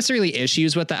 not necessarily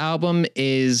issues with the album,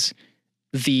 is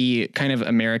the kind of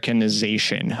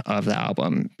Americanization of the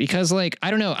album, because like, I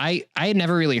don't know, I had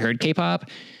never really heard K-pop,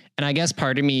 and I guess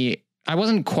part of me, I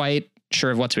wasn't quite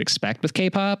sure of what to expect with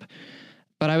K-pop,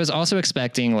 but I was also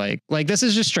expecting like this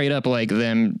is just straight up like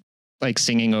them like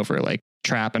singing over like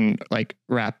trap and like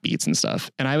rap beats and stuff.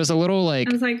 And I was a little like,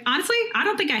 I was like, honestly, I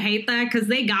don't think I hate that, because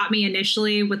they got me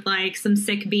initially with like some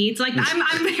sick beats. Like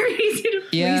I'm very easy to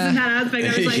please in that aspect.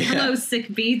 I was like, hello,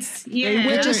 sick beats. Yeah. They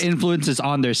wear their influences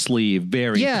on their sleeve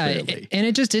very clearly. And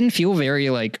it just didn't feel very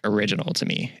like original to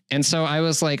me. And so I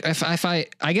was like, if I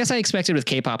guess I expected with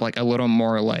K-pop like a little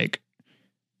more like,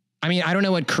 I mean, I don't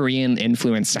know what Korean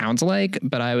influence sounds like,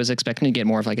 but I was expecting to get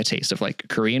more of like a taste of like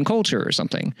Korean culture or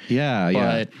something. Yeah,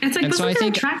 but, it's like, wasn't there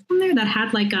a track from there that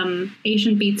had like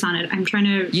Asian beats on it? I'm trying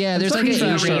to. Yeah, there's like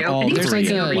a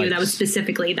Rio that was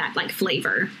specifically that like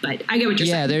flavor. But I get what you're saying.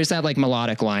 Yeah, there's that like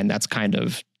melodic line that's kind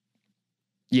of.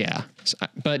 Yeah,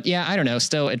 but yeah, I don't know.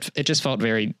 Still, it just felt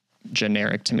very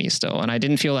generic to me still, and I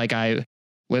didn't feel like I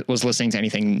was listening to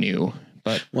anything new.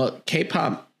 But well,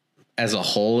 K-pop as a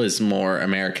whole is more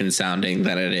American sounding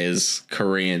than it is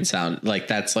Korean sound. Like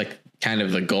that's like kind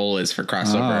of the goal is for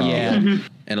crossover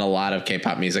in a lot of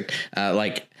K-pop music.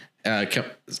 I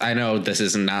know this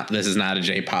is not a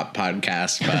J-pop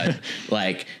podcast, but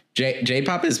like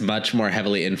J-pop is much more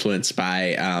heavily influenced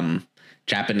by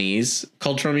Japanese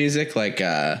cultural music, like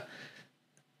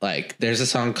there's a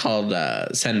song called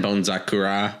Senbon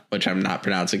Zakura, which I'm not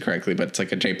pronouncing correctly, but it's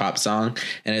like a J-pop song,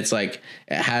 and it's like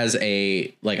it has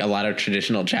a lot of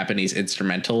traditional Japanese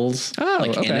instrumentals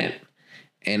in it,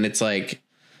 and it's like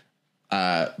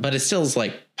but it still is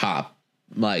like pop,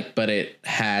 but it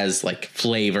has like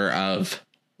flavor of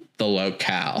the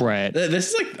locale. Right.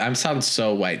 This is like, I'm sound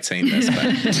so white saying this,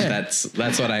 but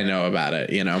that's what I know about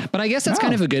it, you know. But I guess that's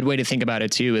kind of a good way to think about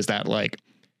it too, is that like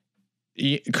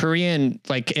Korean,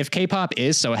 like if K-pop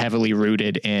is so heavily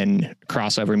rooted in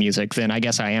crossover music, then I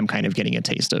guess I am kind of getting a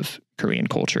taste of Korean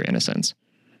culture in a sense.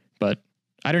 But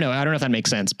I don't know if that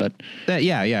makes sense, but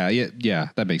yeah,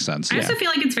 that makes sense. I also feel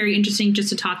like it's very interesting just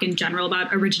to talk in general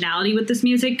about originality with this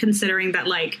music, considering that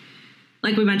like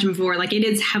we mentioned before, like it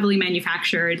is heavily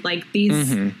manufactured. Like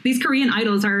these Korean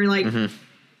idols are like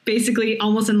basically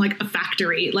almost in like a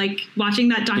factory. Like watching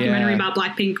that documentary about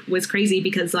Blackpink was crazy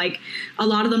because like a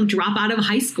lot of them drop out of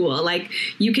high school. Like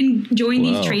you can join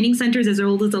these training centers as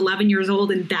old as 11 years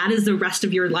old, and that is the rest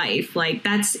of your life. Like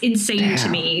that's insane to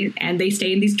me. And they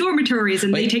stay in these dormitories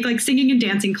and they take like singing and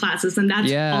dancing classes, and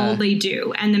that's all they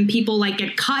do. And then people like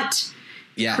get cut.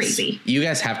 Yes. Crazy. You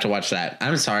guys have to watch that.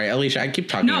 I'm sorry, Alicia, I keep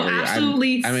talking over you.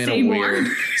 Absolutely. I'm in say a more. weird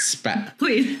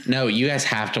Please. No, you guys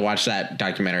have to watch that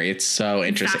documentary. It's so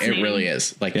interesting. It really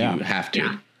is. Like you have to.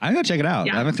 Yeah. I'm gonna check it out.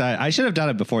 Yeah. I'm excited. I should have done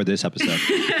it before this episode.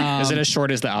 is it as short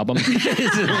as the album?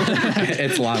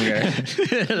 It's longer.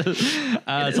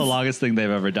 It's the longest thing they've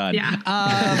ever done. Yeah.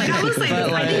 I will say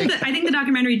this. I think the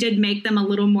documentary did make them a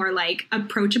little more like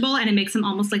approachable, and it makes them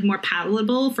almost like more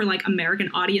palatable for like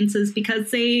American audiences, because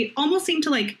they almost seem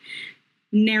to like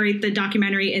narrate the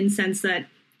documentary in sense that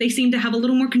they seem to have a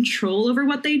little more control over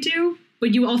what they do,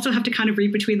 but you also have to kind of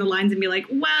read between the lines and be like,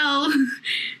 well,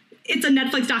 it's a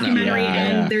Netflix documentary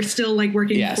and they're still like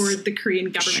working for the Korean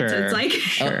government. Sure. So it's like,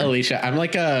 Alicia, I'm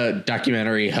like a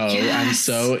documentary hoe. Yes. I'm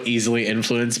so easily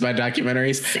influenced by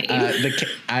documentaries. Same.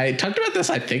 I talked about this,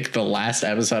 I think the last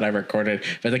episode I recorded,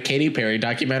 but the Katy Perry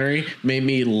documentary made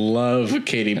me love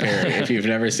Katy Perry. If you've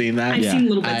never seen that, I've seen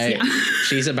little bits.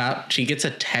 She gets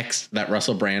a text that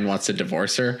Russell Brand wants to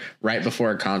divorce her right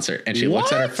before a concert, and she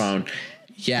looks at her phone.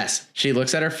 Yes, she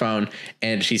looks at her phone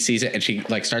and she sees it and she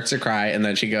like starts to cry, and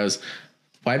then she goes,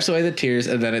 wipes away the tears,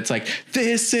 and then it's like,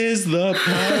 this is the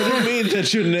part of me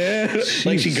that you never.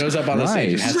 Like she goes up on the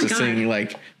stage and has to sing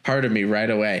like part of me right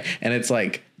away, and it's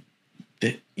like,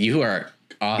 you are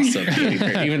awesome, Katy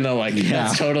Perry. Even though like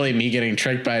that's totally me getting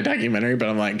tricked by a documentary, but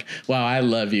I'm like, wow, I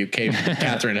love you,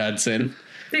 Catherine Hudson.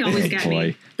 They always get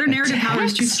me. Their narrative power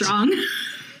is too strong.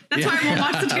 That's why I won't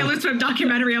watch the Taylor Swift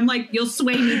documentary. I'm like, you'll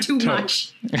sway me too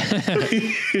much.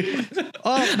 I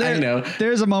know.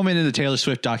 There's a moment in the Taylor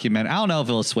Swift documentary. I don't know if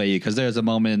it'll sway you, because there's a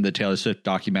moment in the Taylor Swift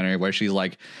documentary where she's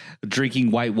like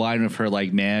drinking white wine with her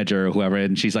like manager or whoever,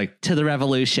 and she's like, to the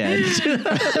revolution. You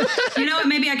know what?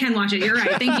 Maybe I can watch it. You're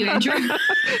right. Thank you, Andrew.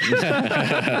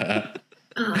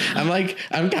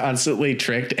 I'm constantly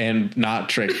tricked and not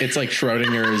tricked. It's like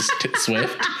Schrodinger's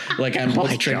Swift. Like I'm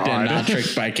both tricked and not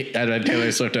tricked by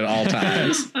Taylor Swift at all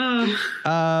times.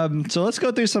 So let's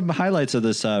go through some highlights of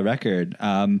this record.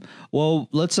 Well,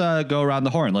 let's go around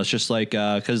the horn. Let's just like,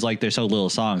 cause like there's so little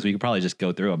songs, we could probably just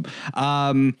go through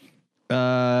them.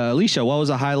 Alicia, what was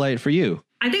a highlight for you?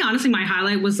 I think honestly my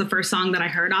highlight was the first song that I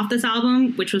heard off this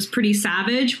album, which was Pretty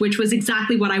Savage, which was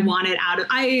exactly what I wanted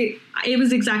it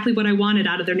was exactly what I wanted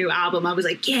out of their new album. I was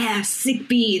like, yeah, sick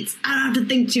beats. I don't have to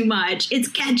think too much. It's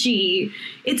catchy.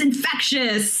 It's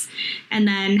infectious. And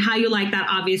then How You Like That,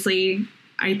 obviously,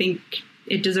 I think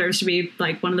it deserves to be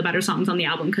like one of the better songs on the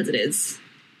album because it is.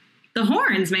 The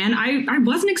horns, man. I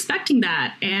wasn't expecting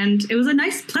that. And it was a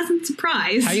nice, pleasant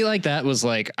surprise. How You Like That was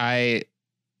like,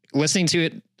 listening to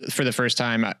it for the first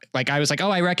time, like I was like, oh,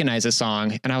 I recognize this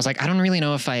song. And I was like, I don't really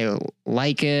know if I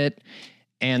like it.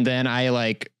 And then I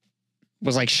like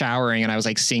was like showering and I was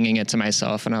like singing it to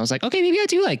myself. And I was like, okay, maybe I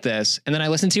do like this. And then I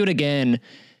listened to it again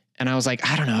and I was like,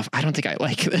 I don't think I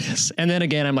like this. And then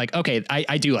again, I'm like, okay,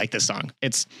 I do like this song.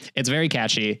 It's very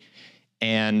catchy.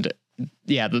 And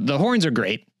yeah, the horns are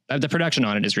great. The production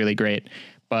on it is really great,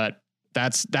 but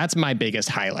that's my biggest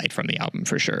highlight from the album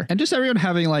for sure. And just everyone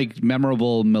having like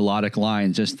memorable melodic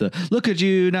lines, just the look at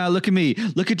you now, look at me,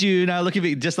 look at you now, look at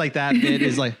me, just like that bit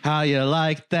is like, how you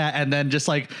like that. And then just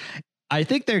like, I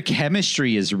think their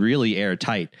chemistry is really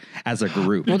airtight as a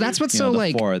group. Well, that's what's so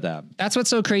like, four of them. That's what's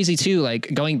so crazy too.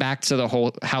 Like going back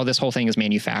to how this whole thing is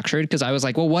manufactured. Cause I was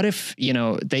like, well, what if,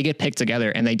 they get picked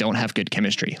together and they don't have good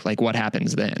chemistry? Like what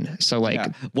happens then? So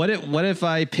like, what if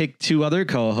I pick two other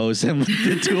co-hosts and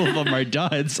the two of them are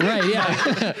duds? Right. Yeah.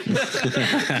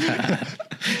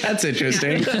 That's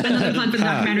interesting. Another plug for the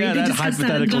documentary. Yeah, They that discussed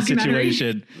that in the hypothetical documentary.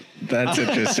 situation. That's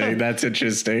interesting. That's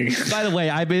interesting. By the way,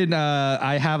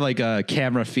 I have like a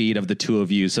camera feed of the two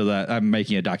of you so that I'm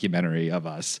making a documentary of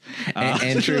us.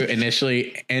 Andrew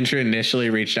initially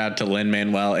reached out to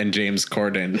Lin-Manuel and James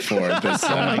Corden for this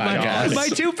podcast. My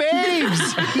two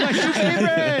faves, my two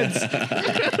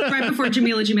favorites. Right before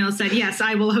Jamila said, yes,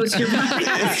 I will host your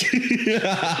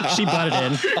podcast. She butted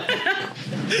in.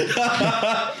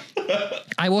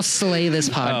 I will slay this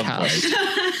podcast.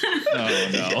 Oh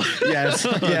no.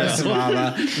 Yes,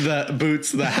 Mama. The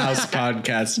Boots the House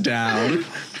podcast down.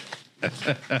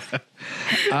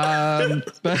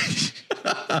 But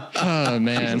Oh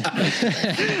man.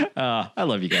 I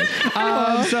love you guys.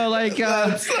 So like,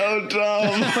 That's so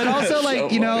dumb. but also like, So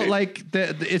you know, funny. like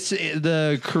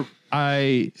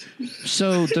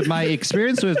my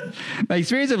experience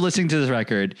of listening to this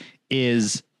record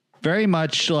is very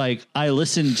much like I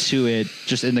listened to it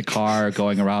just in the car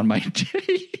going around my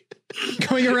day.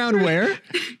 Going around where?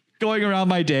 Going around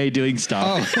my day doing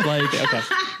stuff. Like, okay.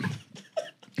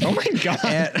 Oh my god.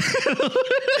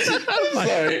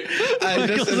 Sorry.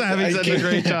 Michael's having such a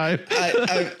great time.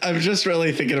 I'm just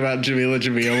really thinking about Jamila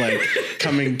Jamil like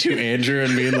coming to Andrew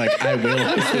and being like, I will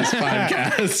host this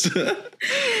podcast.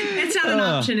 It's not an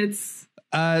option. It's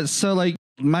So like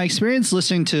my experience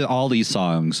listening to all these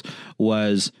songs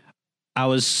was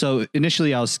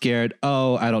initially I was scared.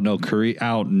 Oh, I don't know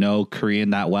Korean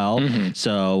that well.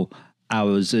 So I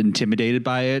was intimidated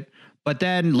by it, but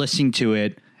then listening to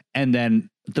it and then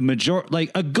the majority,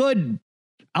 like a good,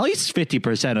 at least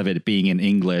 50% of it being in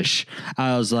English,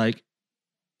 I was like,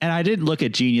 and I didn't look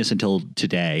at Genius until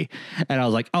today. And I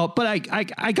was like, oh, but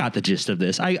I got the gist of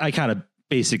this. I kind of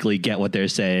basically get what they're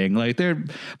saying. Like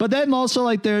but then also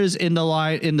like there's in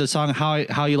the song,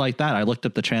 how you like that. I looked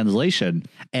up the translation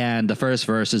and the first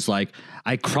verse is like,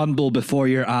 I crumble before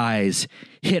your eyes,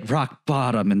 hit rock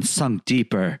bottom and sunk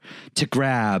deeper to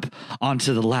grab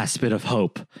onto the last bit of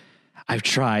hope. I've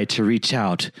tried to reach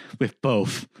out with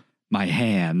both my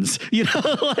hands, you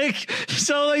know, like,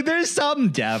 so like there's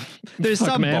some depth, there's Fuck,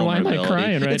 some man, why am I vulnerability.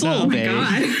 crying right it's a now? little Oh my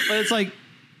vague, God. but it's like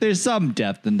there's some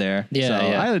depth in there. Yeah, so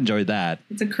yeah. I enjoyed that.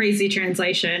 It's a crazy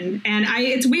translation. And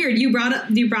it's weird. You brought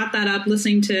that up,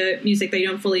 listening to music that you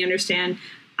don't fully understand.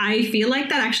 I feel like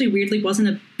that actually weirdly wasn't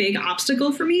a big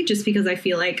obstacle for me, just because I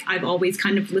feel like I've always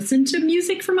kind of listened to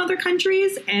music from other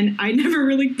countries and I never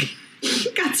really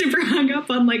got super hung up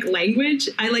on like language.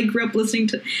 I like grew up listening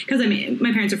to, because I mean,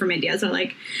 my parents are from India, so I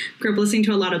like grew up listening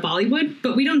to a lot of Bollywood,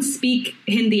 but we don't speak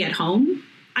Hindi at home.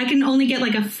 I can only get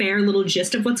like a fair little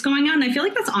gist of what's going on. I feel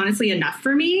like that's honestly enough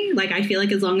for me. Like, I feel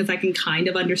like as long as I can kind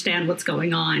of understand what's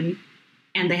going on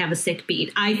and they have a sick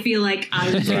beat, I feel like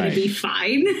I'm going Right. to be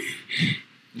fine.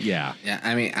 Yeah. Yeah,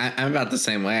 I mean, I'm about the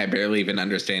same way. I barely even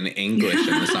understand English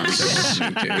in the songs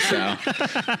I'm listening to.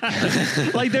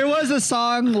 So Like there was a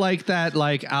song like that,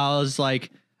 like I was like,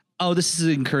 oh, this is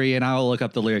in Korean, I'll look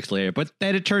up the lyrics later. But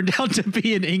then it turned out to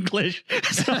be in English.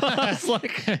 So I was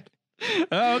like,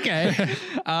 oh, okay.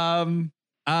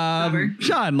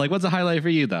 Sean, like what's a highlight for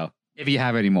you though? If you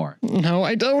have any more. No,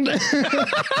 I don't. Like,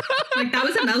 that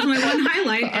was my one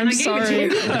highlight, and I'm I gave sorry. it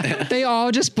to you. They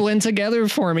all just blend together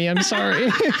for me. I'm sorry.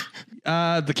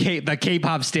 The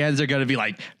K-pop stands are gonna be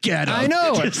like, get 'em. I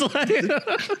know. Just like,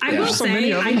 I will So many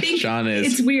say, of I them. think Sean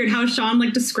is- it's weird how Sean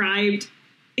like described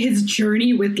his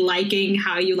journey with liking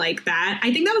How You Like That.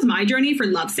 I think that was my journey for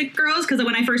Lovesick Girls, because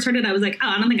when I first heard it, I was like, oh,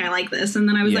 I don't think I like this. And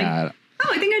then I was like, yeah, oh,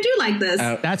 I think I do like this.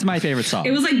 that's my favorite song.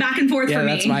 It was like back and forth yeah, for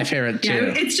me. that's my favorite too.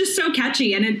 Yeah, it's just so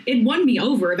catchy, and it won me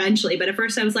over eventually. But at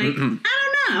first I was like, I don't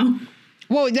know.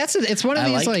 Well, it's one of I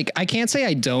these like- like I can't say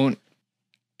I don't.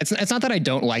 It's not that I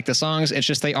don't like the songs. It's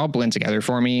just they all blend together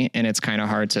for me, and it's kind of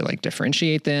hard to like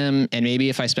differentiate them. And maybe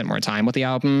if I spent more time with the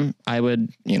album, I would,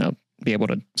 you know, be able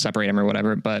to separate them or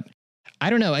whatever. But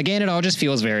I don't know. Again, it all just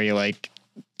feels very like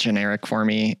generic for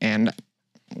me, and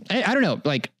I don't know.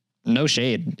 Like, no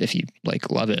shade if you like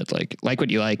love it, like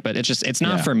what you like, but it's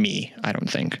not Yeah. for me. I don't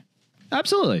think.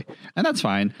 Absolutely, and that's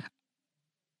fine.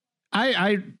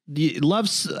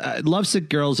 Lovesick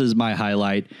Girls is my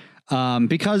highlight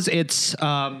because it's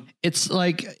the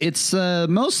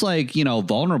most like, you know,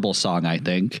 vulnerable song, I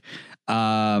think.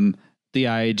 The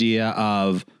idea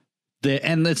of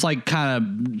and it's like kind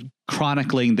of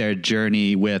chronicling their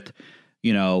journey with,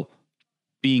 you know,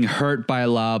 being hurt by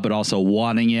love, but also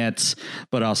wanting it,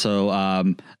 but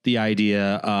also the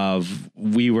idea of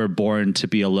we were born to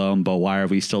be alone, but why are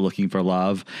we still looking for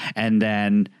love? And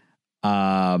then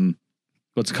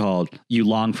what's it called? You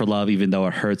long for love, even though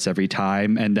it hurts every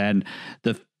time. And then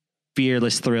the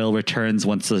fearless thrill returns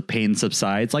once the pain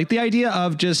subsides. Like the idea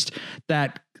of just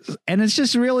that and it's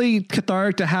just really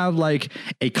cathartic to have like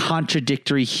a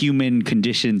contradictory human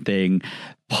condition thing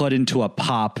put into a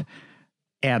pop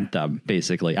anthem.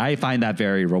 Basically, I find that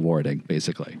very rewarding.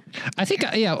 Basically, I think,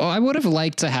 I would have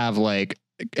liked to have like,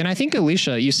 and I think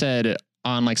Alicia, you said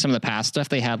on like some of the past stuff,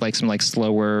 they had like some like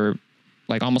slower,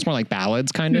 like almost more like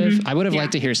ballads kind of. I would have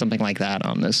liked to hear something like that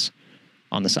on this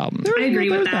album. I agree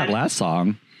with that. last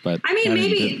song. But I mean,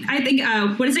 maybe I think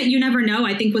what is it? You Never Know,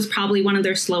 I think was probably one of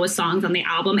their slowest songs on the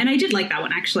album, and I did like that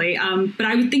one actually. But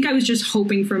I would think I was just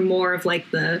hoping for more of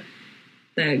like the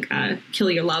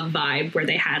Kill Your Love vibe, where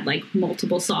they had like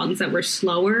multiple songs that were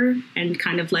slower and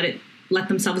kind of let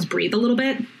themselves breathe a little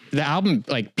bit. The album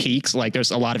like peaks, like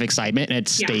there's a lot of excitement, and it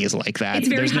stays like that. It's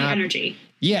very there's high energy.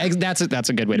 Yeah, that's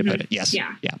a good way to put it. Yes.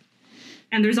 Yeah. Yeah.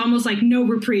 And there's almost like no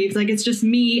reprieves. Like it's just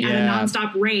me at a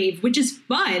nonstop rave, which is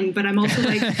fun. But I'm also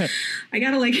like, I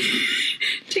gotta like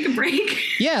take a break.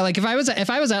 Yeah, like if I was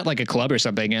at like a club or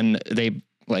something and they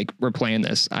like were playing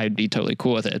this, I'd be totally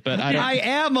cool with it. But I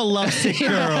am a Lovesick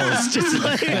Girls. Just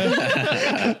like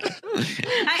I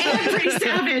am pretty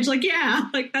savage. Like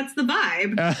like that's the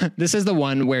vibe. This is the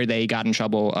one where they got in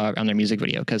trouble on their music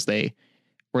video because they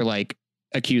were like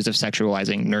accused of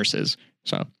sexualizing nurses.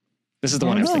 So. This is the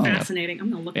one I was thinking of. Fascinating. I'm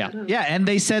gonna look that up. Yeah, and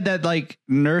they said that like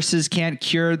nurses can't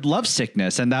cure love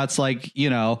sickness, and that's like,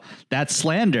 that's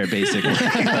slander basically.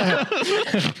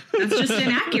 That's just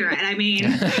inaccurate. I mean,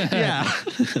 yeah.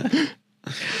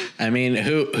 I mean,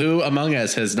 who among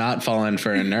us has not fallen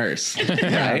for a nurse,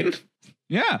 right?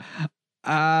 Yeah.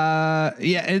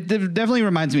 It definitely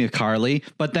reminds me of Carly,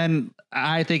 but then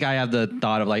I think I have the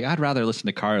thought of like, I'd rather listen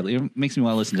to Carly. It makes me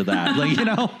want to listen to that. Like,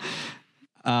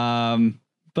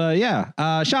 but yeah,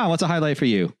 Sean, what's a highlight for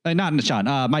you? Not Sean,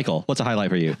 Michael, what's a highlight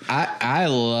for you? I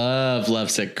love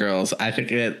Lovesick Girls.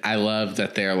 I love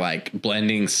that they're like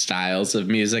blending styles of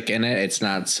music in it. It's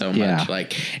not so much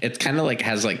like, it's kind of like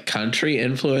has like country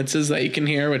influences that you can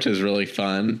hear, which is really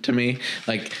fun to me.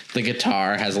 Like the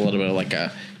guitar has a little bit of like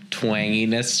a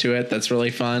twanginess to it that's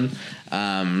really fun.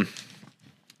 I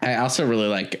also really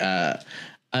like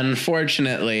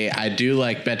unfortunately, I do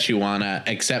like Bet You Wanna,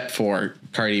 except for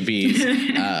Cardi B's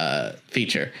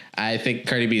feature. I think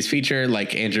Cardi B's feature,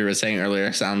 like Andrew was saying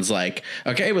earlier, sounds like,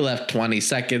 okay, we left 20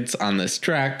 seconds on this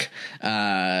track.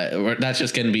 That's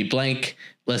just going to be blank.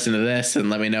 Listen to this and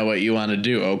let me know what you want to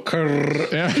do. Oh, and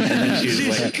then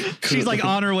she's like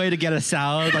on her way to get a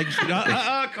salad. Like,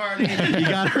 Cardi, you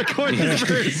got to record this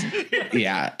first.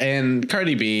 Yeah. And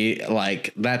Cardi B,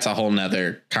 like, that's a whole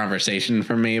nother conversation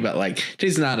for me, but like,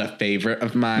 she's not a favorite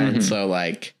of mine. So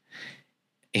like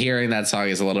hearing that song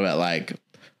is a little bit like,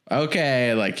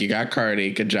 okay, like you got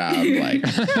Cardi, good job. Like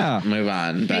move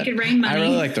on. But make it rain money. I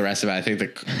really like the rest of it. I think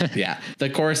the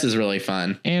chorus is really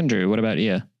fun. Andrew, what about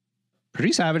you?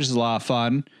 Pretty Savage is a lot of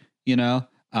fun,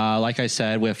 like I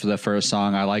said, with the first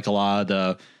song, I like a lot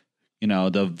of the,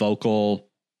 the vocal,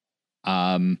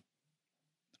 I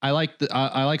like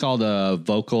all the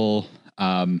vocal,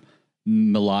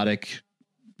 melodic,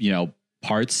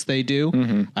 parts they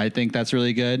do. I think that's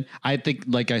really good. I think,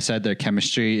 like I said, their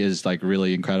chemistry is like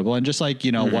really incredible. And just like,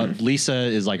 what Lisa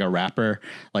is like a rapper,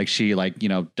 like she like,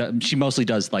 she mostly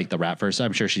does like the rap verse.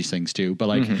 I'm sure she sings too, but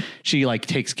like she like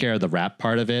takes care of the rap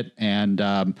part of it. And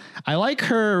I like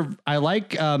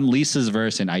Lisa's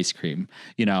verse in Ice Cream.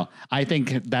 I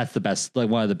think that's the best,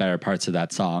 like one of the better parts of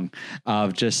that song,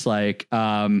 of just like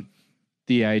the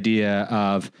idea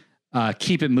of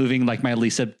keep it moving like my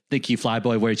Lisa, think you fly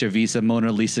boy, where's your visa, Mona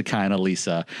Lisa kind of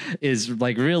Lisa, is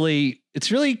like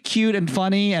it's really cute and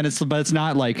funny, and but it's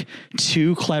not like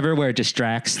too clever where it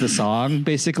distracts the song.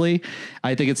 Basically,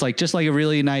 I think it's like just like a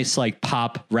really nice like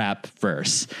pop rap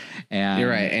verse. And you're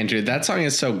right, Andrew, that song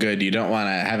is so good you don't want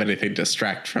to have anything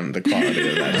distract from the quality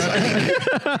of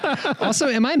that song. Also,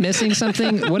 am I missing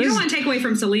something? You don't want to take away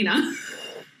from Selena.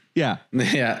 Yeah.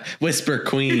 Whisper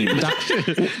Queen.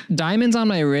 Diamonds on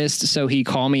my wrist, so he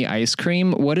call me ice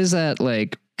cream. What is that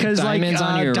like? Because diamonds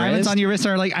on your diamonds wrist? on your wrist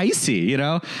are like icy,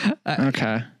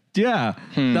 Okay. Yeah,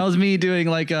 that was me doing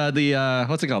like the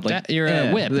what's it called? Like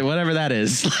a whip, whatever that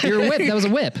is. You're a whip. That was a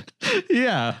whip.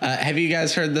 Yeah. Have you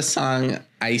guys heard the song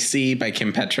 "Icy" by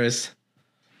Kim Petras?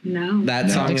 No. That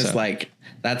song is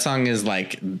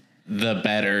like the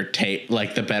better tape,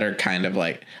 like the better kind of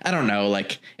like, I don't know,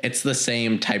 like it's the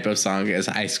same type of song as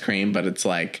Ice Cream, but it's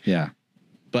like,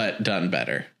 but done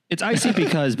better. It's icy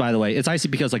because, by the way,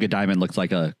 like a diamond looks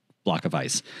like a block of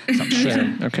ice.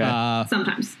 Sure. Okay.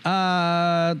 Sometimes.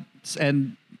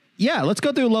 And yeah, let's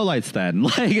go through lowlights then.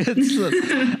 Like,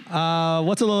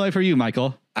 what's a lowlight for you,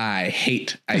 Michael? I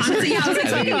hate ice Honestly, cream. yeah, I was like, I think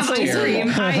talking about it's ice terrible. cream.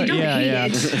 I don't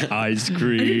hate it. Ice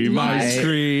cream, ice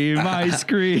ice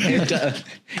cream.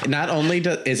 Not only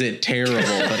is it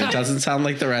terrible, but it doesn't sound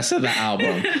like the rest of the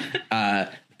album.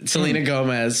 Selena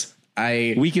Gomez,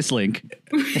 Weakest link.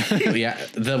 yeah,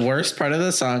 the worst part of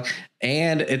the song,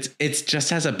 and it's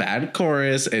just has a bad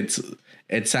chorus.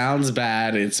 It sounds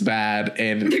bad. It's bad,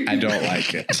 and I don't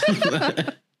like it.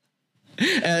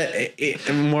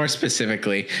 More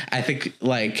specifically, I think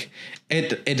like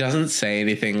it doesn't say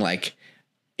anything like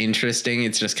interesting.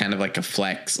 It's just kind of like a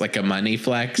flex, like a money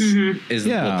flex is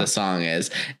what the song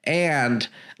is. And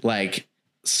like,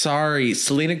 sorry,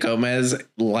 Selena Gomez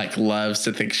like loves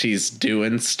to think she's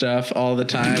doing stuff all the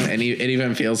time. And it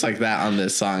even feels like that on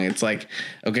this song. It's like,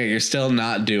 okay, you're still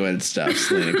not doing stuff,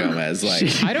 Selena Gomez.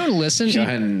 Like, I don't listen go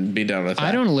ahead and be done with that.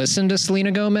 I don't listen to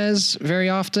Selena Gomez very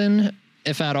often,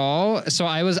 if at all. So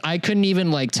I couldn't even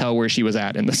like tell where she was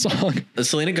at in the song.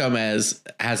 Selena Gomez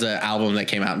has an album that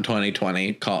came out in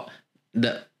 2020 called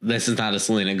this is not a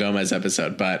Selena Gomez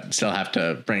episode, but still have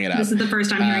to bring it up. This is the first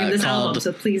time hearing of this called- album,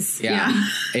 so please. Yeah.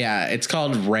 Yeah. It's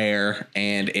called Rare,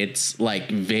 and it's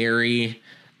like very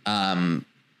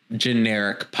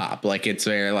generic pop. Like it's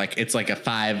very like it's like a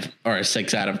 5 or a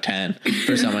 6 out of 10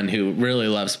 for someone who really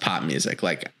loves pop music.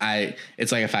 Like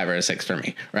it's like a 5 or a 6 for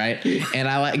me, right? And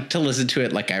I like to listen to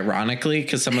it like ironically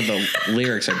because some of the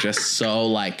lyrics are just so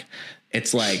like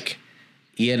it's like,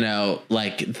 you know,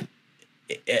 like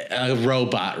a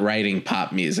robot writing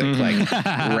pop music. Like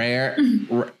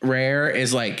Rare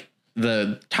is like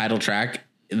the title track.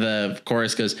 The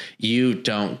chorus goes, "You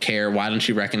don't care. Why don't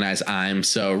you recognize I'm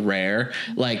so rare?"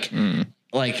 Like,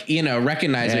 you know,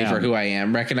 recognize me for who I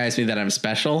am. Recognize me that I'm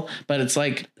special. But it's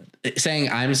like saying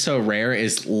I'm so rare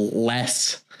is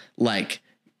less like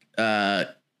it's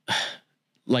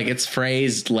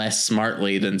phrased less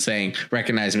smartly than saying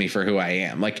recognize me for who I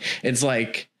am. Like it's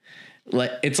like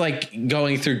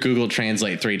going through Google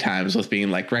Translate 3 times with being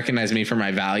like, recognize me for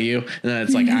my value. And then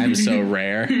it's like, I'm so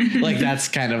rare. Like, that's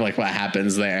kind of like what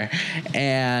happens there.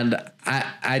 And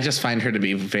I just find her to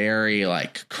be very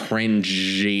like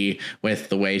cringy with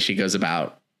the way she goes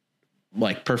about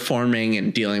like performing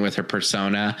and dealing with her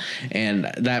persona.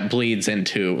 And that bleeds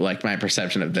into like my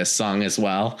perception of this song as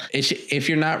well. If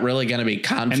you're not really going to be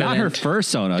confident. And not her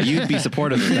fursona, you'd be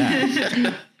supportive of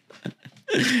that.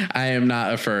 I am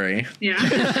not a furry. Yeah.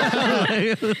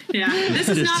 Yeah. This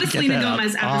is not a Selena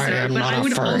Gomez episode, but I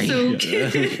would also.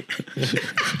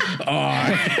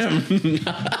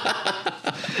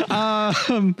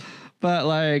 But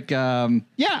like,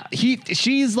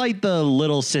 she's like the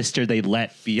little sister they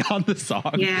let be on the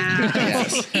song. Yeah.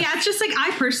 Yes. Yeah. It's just like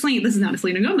I personally, this is not a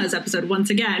Selena Gomez episode once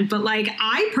again, but like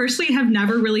I personally have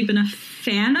never really been a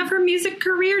fan of her music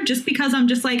career just because I'm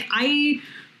just like, I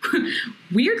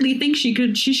weirdly think she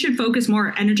should focus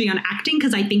more energy on acting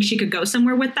because I think she could go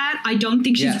somewhere with that. I don't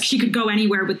think she could go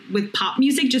anywhere with pop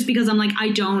music just because I'm like,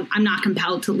 I'm not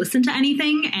compelled to listen to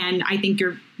anything. And I think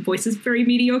your voice is very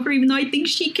mediocre, even though I think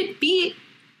she could be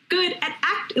good at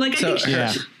acting. Like,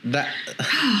 I think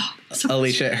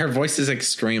Alicia, her voice is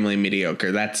extremely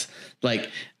mediocre. That's like,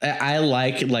 I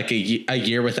like a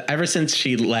year with, ever since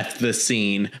she left the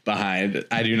scene behind,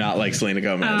 I do not like Selena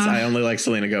Gomez. I only like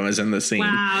Selena Gomez in the scene.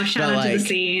 Wow, shout out to the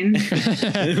scene.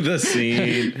 The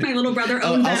scene. My little brother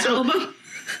owned that also, album.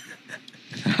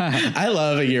 I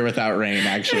love A Year Without Rain,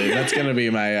 actually. That's going to be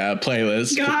my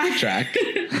playlist track.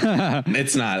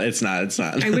 It's not.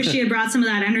 I wish she had brought some of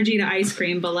that energy to Ice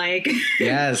Cream, but like,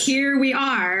 yes, here we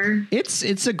are.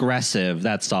 It's aggressive,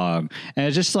 that song. And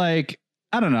it's just like,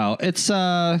 I don't know. It's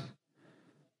by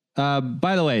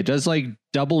the way, does like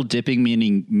double dipping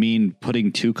mean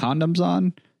putting 2 condoms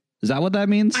on? Is that what that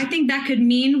means? I think that could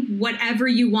mean whatever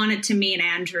you want it to mean,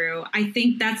 Andrew. I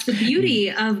think that's the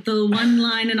beauty of the one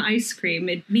line in Ice Cream.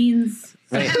 It means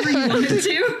whatever you want it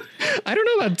to. I don't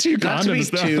know about 2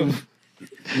 condoms though.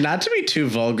 Not to be too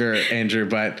vulgar, Andrew,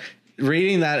 but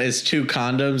reading that as 2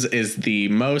 condoms is the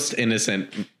most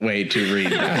innocent way to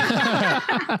read that.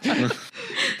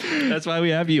 That's why we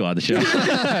have you on the show.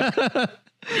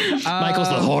 Michael's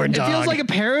the horn dog. It feels like a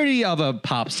parody of a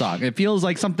pop song. It feels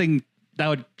like something that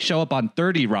would show up on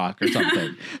 30 Rock or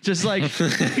something. Just like,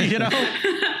 you know.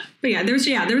 But yeah, there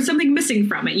was something missing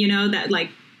from it, you know, that like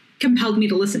compelled me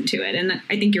to listen to it, and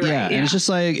I think you're right. Yeah, and it's just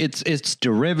like it's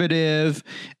derivative.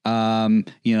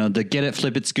 You know, the get it,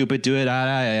 flip it, scoop it, do it.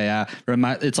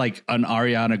 It's like an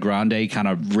Ariana Grande kind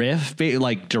of riff,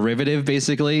 like derivative,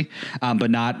 basically,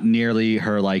 but not nearly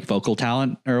her like vocal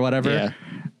talent or whatever. Yeah.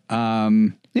 I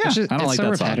don't like so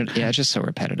that song. Yeah, it's just so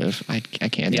repetitive. I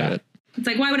can't do it. It's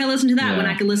like, why would I listen to that when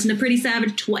I could listen to Pretty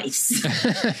Savage twice?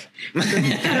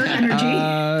 Better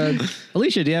energy.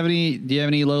 Alicia, do you have any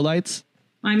lowlights?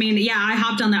 I mean, yeah, I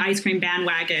hopped on the ice cream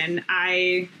bandwagon.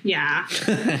 All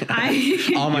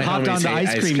my hopped on homies the hate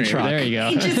ice cream truck. There you go.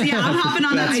 I'm hopping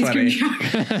on the That's ice cream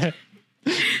funny. truck.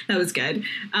 That was good.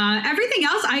 Everything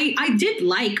else, I did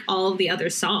like all of the other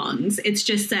songs. It's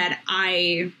just that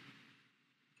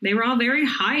they were all very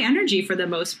high energy for the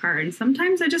most part. And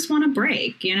sometimes I just want a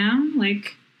break, you know?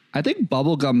 Like, I think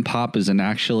bubblegum pop is an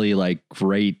actually like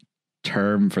great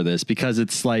term for this, because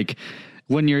it's like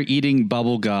when you're eating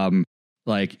bubblegum,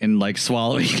 like, and like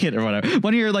swallowing it or whatever,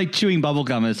 when you're like chewing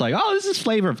bubblegum, it's like, oh, this is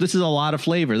flavor. This is a lot of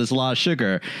flavor. This is a lot of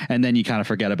sugar. And then you kind of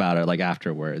forget about it like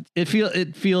afterwards. It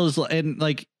feels, and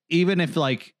like, even if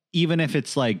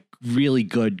it's like really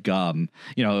good gum,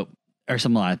 you know, or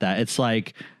something like that,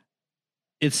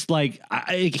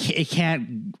 it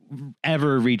can't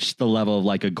ever reach the level of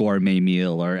like a gourmet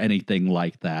meal or anything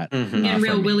like that. Mm-hmm. and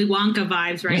real Willy Wonka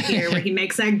vibes right here, where he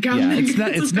makes that gum. Yeah,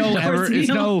 that it's no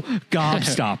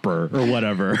gobstopper or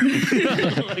whatever.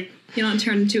 You don't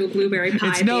turn into a blueberry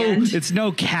pie. It's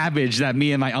no cabbage that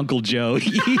me and my Uncle Joe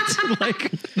eat.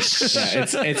 Like,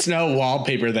 it's no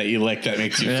wallpaper that you lick that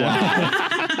makes you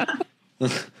fly.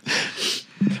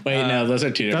 Wait, no, those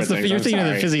are two different things. You're I'm thinking of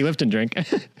the sorry. fizzy Lipton drink.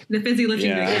 The fizzy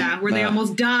lifting drink, where they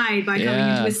almost died by coming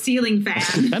into a ceiling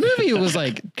fan. That movie was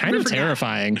like kind of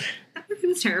terrifying. That movie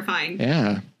was terrifying.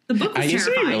 Yeah. The book was I used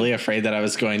to terrifying. be really afraid that I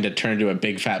was going to turn into a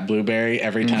big fat blueberry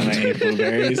every time I ate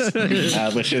blueberries,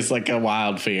 which is like a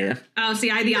wild fear. Oh,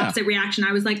 see, I had the opposite reaction.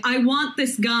 I was like, I want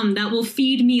this gum that will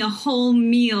feed me a whole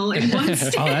meal in one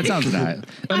stick. oh, that sounds nice.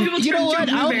 You know what?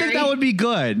 I don't think that would be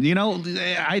good. You know,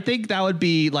 I think that would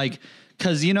be like,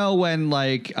 because you know when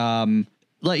when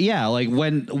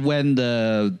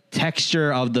the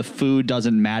texture of the food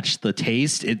doesn't match the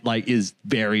taste, it like is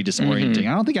very disorienting.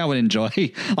 I don't think I would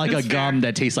enjoy like a gum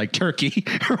that tastes like turkey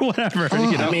or whatever.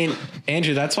 You know? I mean,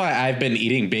 Andrew, that's why I've been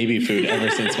eating baby food ever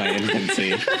since my infancy.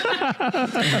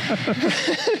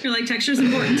 You're like, texture's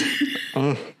important.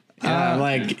 I'm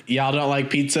like, y'all don't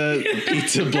like pizza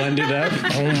blended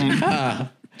up?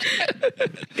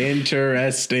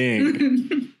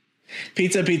 Interesting.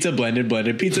 Pizza blended,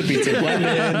 pizza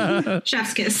blended.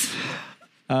 Chef's kiss.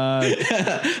 Not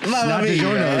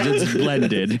DiGiorno's, it's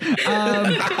blended.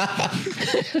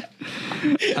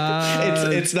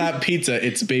 It's not pizza,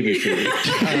 it's baby food.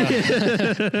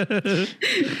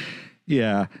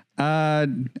 Yeah. I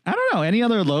don't know. Any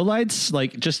other lowlights?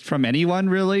 Like just from anyone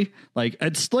really? Like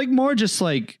it's like more just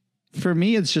like, for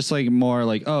me, it's just like more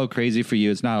like, oh, Crazy for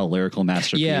You. It's not a lyrical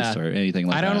masterpiece or anything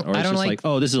like that. Or it's just like,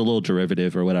 oh, this is a little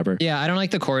derivative or whatever. Yeah, I don't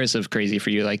like the chorus of Crazy for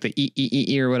You, like the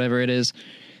E or whatever it is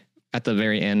at the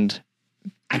very end.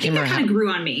 I think that kind of grew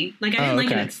on me. Like, I didn't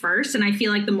like it at first, and I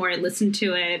feel like the more I listened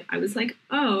to it, I was like,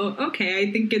 oh, okay,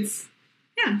 I think it's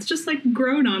just like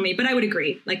grown on me. But I would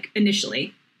agree, like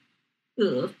initially.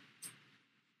 Ugh.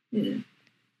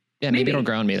 Yeah, maybe it'll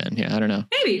grow on me then. Yeah, I don't know.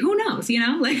 Maybe, who knows, you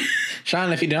know? Like,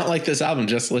 Sean, if you don't like this album,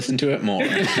 just listen to it more.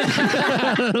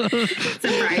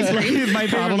 surprise, right? My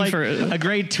problem, like a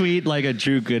great tweet, like a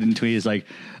Drew Gooden tweet is like,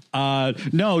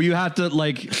 no, you have to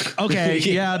like, okay,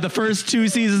 yeah, the first 2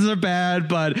 seasons are bad,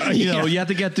 but you know, you have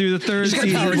to get through the third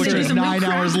season, which is 9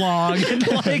 hours long. And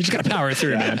like, You just gotta power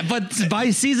through, man. but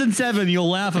by season 7, you'll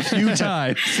laugh a few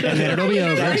times and then it'll be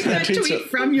over. Getting that tweet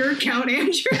from your account,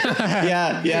 Andrew.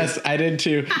 Yes, I did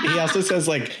too. He also says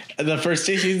like the first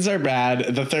 2 seasons are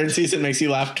bad, the third season makes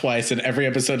you laugh twice, and every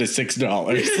episode is $6.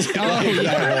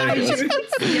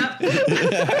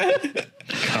 Yep.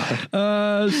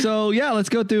 So yeah, let's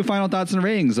go through final thoughts and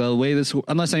ratings. The way this,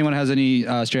 unless anyone has any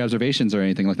stray observations or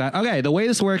anything like that. Okay, the way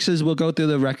this works is we'll go through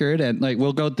the record and like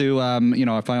we'll go through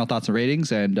our final thoughts and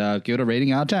ratings and give it a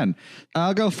rating out of 10.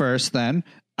 I'll go first then.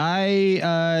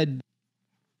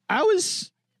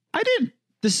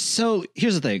 So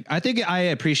here's the thing. I think I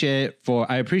appreciate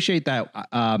that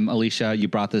Alicia, you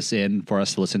brought this in for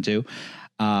us to listen to.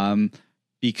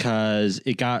 Because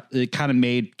it kind of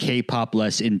made K-pop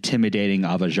less intimidating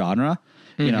of a genre.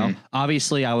 You know,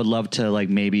 obviously I would love to like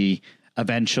maybe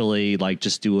eventually like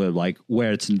just do a like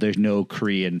where there's no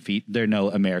there are no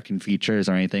American features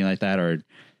or anything like that or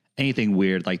anything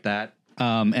weird like that.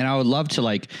 And I would love to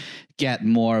like get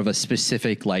more of a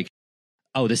specific like,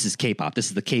 oh, this is K-pop. This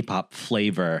is the K-pop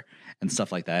flavor and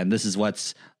stuff like that. And this is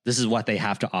what they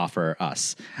have to offer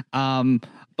us. So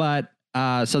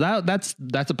that's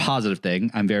a positive thing.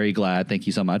 I'm very glad. Thank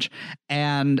you so much.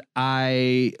 And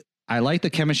I like the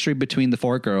chemistry between the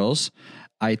 4 girls.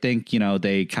 I think,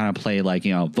 they kind of play like,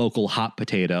 vocal hot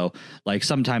potato. Like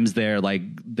sometimes their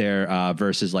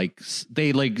verses, like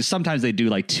sometimes they do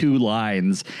like 2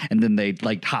 lines and then they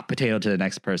like hot potato to the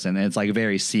next person. And it's like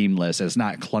very seamless. It's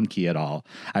not clunky at all.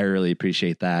 I really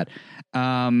appreciate that.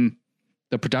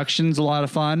 The production's a lot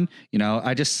of fun.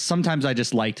 Sometimes I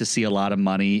just like to see a lot of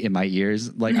money in my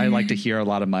ears. Like I like to hear a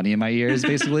lot of money in my ears.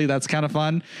 Basically, that's kind of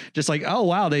fun. Just like, oh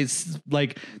wow, there's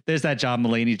that John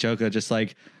Mulaney joke of just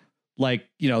like,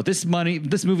 this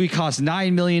movie cost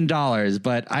 $9 million,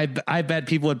 but I bet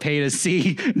people would pay to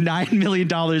see $9 million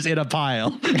in a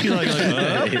pile.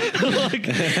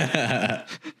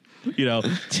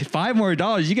 $5 more,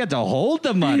 you get to hold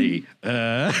the money.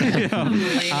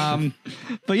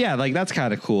 But yeah, like that's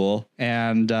kind of cool.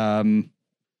 And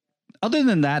other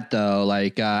than that, though,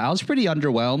 like I was pretty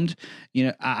underwhelmed.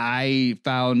 I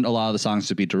found a lot of the songs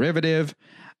to be derivative.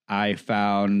 I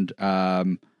found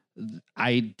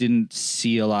I didn't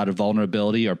see a lot of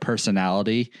vulnerability or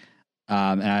personality.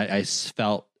 And it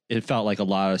felt like a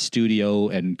lot of studio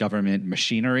and government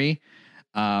machinery.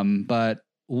 But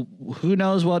who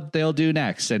knows what they'll do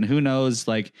next, and who knows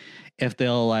like if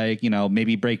they'll like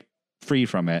maybe break free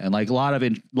from it. And like a lot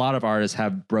of artists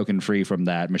have broken free from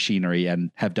that machinery and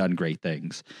have done great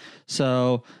things.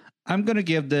 So I'm gonna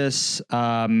give this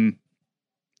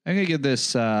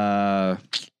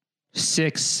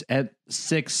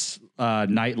 6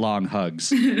 night-long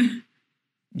hugs.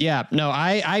 Yeah, no,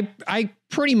 I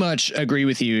pretty much agree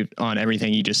with you on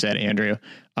everything you just said, Andrew.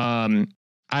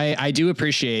 I do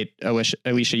appreciate,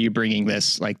 Alicia, you bringing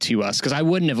this like to us, because I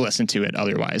wouldn't have listened to it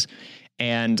otherwise.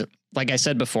 And like I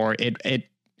said before,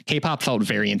 K-pop felt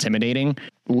very intimidating.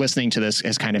 Listening to this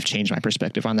has kind of changed my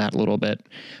perspective on that a little bit.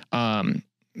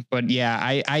 But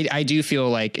yeah, I do feel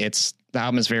like the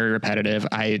album is very repetitive.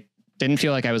 I didn't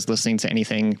feel like I was listening to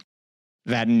anything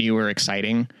that new or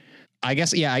exciting. I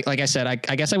guess, yeah, like I said,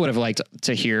 I guess I would have liked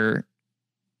to hear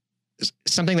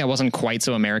something that wasn't quite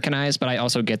so Americanized, but I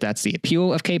also get that's the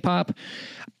appeal of K-pop.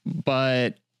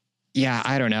 But yeah,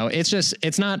 I don't know.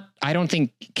 I don't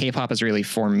think K-pop is really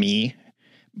for me,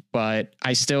 but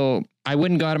I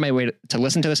wouldn't go out of my way to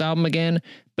listen to this album again.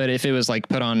 But if it was like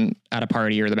put on at a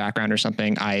party or the background or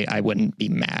something, I wouldn't be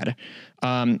mad. So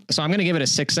I'm going to give it a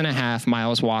 6.5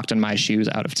 miles walked in my shoes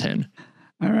out of 10.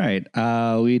 All right.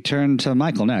 We turn to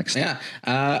Michael next. Yeah.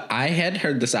 I had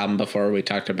heard this album before. We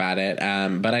talked about it,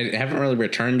 but I haven't really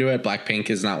returned to it.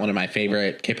 Blackpink is not one of my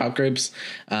favorite K-pop groups.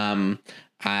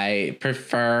 I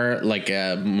prefer like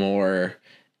a more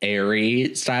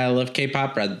airy style of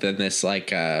K-pop rather than this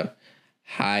like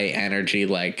high energy,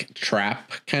 like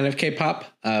trap kind of K-pop,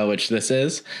 which this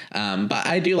is. But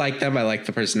I do like them. I like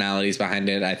the personalities behind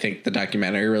it. I think the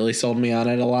documentary really sold me on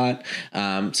it a lot.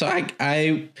 So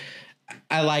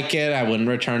I like it. I wouldn't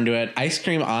return to it. Ice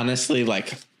Cream honestly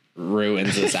like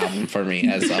ruins this album for me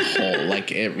as a whole.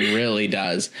 Like it really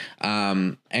does.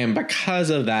 And because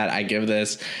of that, I give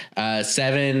this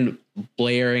 7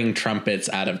 blaring trumpets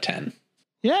out of 10.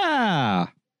 Yeah.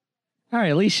 All right,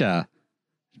 Alicia,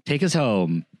 take us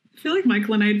home. I feel like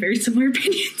Michael and I had very similar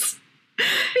opinions.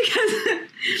 Because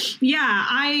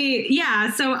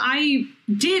so I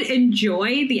did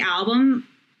enjoy the album.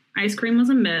 Ice Cream was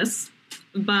a miss,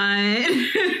 but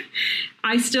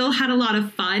I still had a lot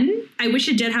of fun. I wish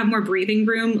it did have more breathing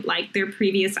room like their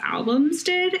previous albums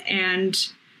did. And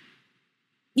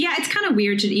yeah, it's kind of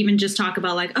weird to even just talk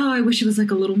about like, oh, I wish it was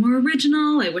like a little more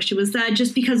original. I wish it was that,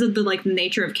 just because of the like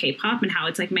nature of K-pop and how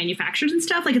it's like manufactured and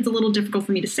stuff. Like it's a little difficult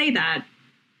for me to say that.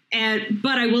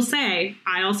 But I will say,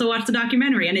 I also watched the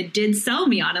documentary and it did sell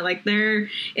me on it. Like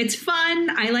it's fun.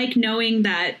 I like knowing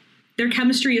that their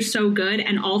chemistry is so good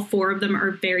and all 4 of them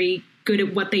are very good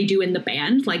at what they do in the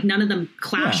band. Like none of them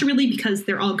clash really, because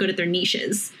they're all good at their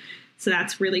niches. So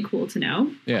that's really cool to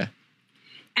know. Yeah.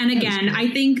 And again, I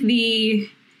think the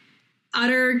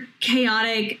utter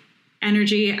chaotic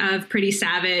energy of Pretty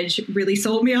Savage really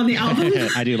sold me on the album.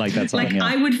 I do like that song. Like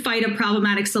I would fight a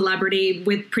problematic celebrity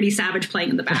with Pretty Savage playing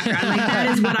in the background. Like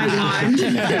that is what I want.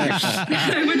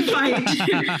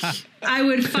 I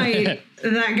would fight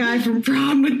that guy from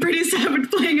Prom with Pretty Savage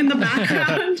playing in the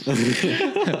background.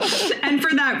 And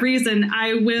for that reason,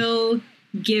 I will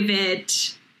give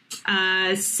it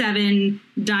 7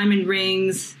 diamond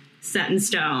rings set in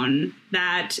stone.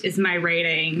 That is my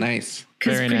rating. Nice.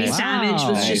 Because Pretty Savage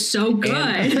was just so good.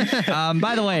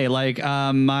 By the way, like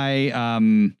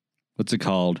my what's it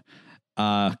called?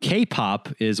 K-pop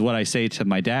is what I say to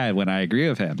my dad when I agree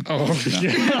with him.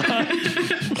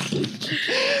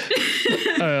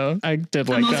 I did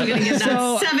like that. I'm also going to give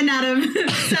that 7 out of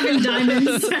 7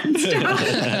 diamonds sentenced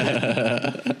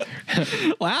out.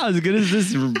 Wow, as good as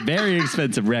this very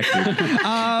expensive record.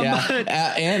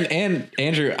 And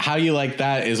Andrew, how you like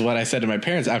that is what I said to my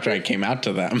parents after I came out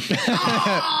to them.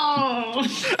 Oh,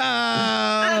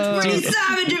 that's pretty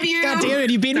savage of you. God damn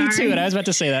it, you beat me to it. I was about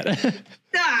to say that.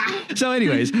 So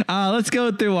anyways, let's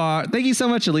go through our, thank you so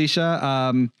much,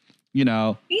 Alicia. You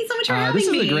know, Thank you so much for having this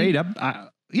is me. a great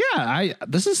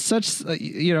this is such,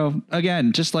 you know,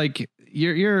 again, just like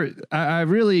I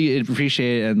really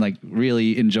appreciate and like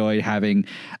really enjoy having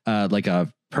like a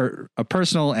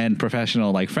personal and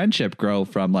professional like friendship grow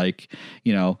from like,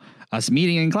 you know, us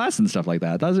meeting in class and stuff like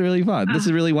that. That was really fun. This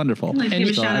is really wonderful. Like, give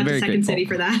a So shout I'm out to very Second grateful. City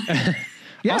for that.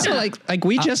 Yeah. Also, like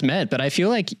we just met, but I feel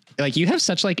like you have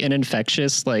such like an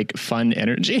infectious, like fun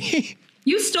energy.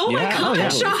 You stole my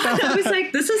comment, Sean. I was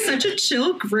like, this is such a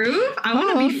chill groove. I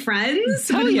want to be friends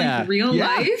in like real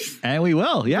life. And we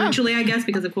will. Yeah. Virtually, I guess,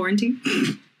 because of quarantine.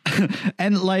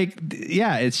 And like,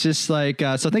 yeah, it's just like,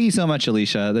 so thank you so much,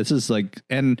 Alicia. This is like,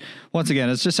 and once again,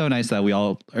 it's just so nice that we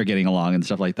all are getting along and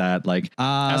stuff like that. Like,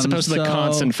 As opposed to the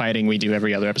constant fighting we do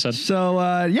every other episode.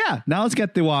 So, yeah, now let's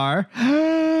get through our,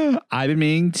 I've been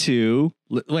meaning to,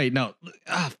 wait, no,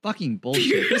 fucking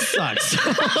bullshit. This sucks.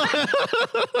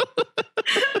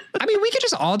 I mean, we could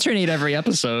just alternate every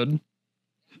episode.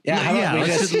 Yeah, how about,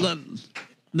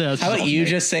 how about you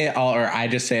just say it all, or I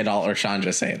just say it all, or Sean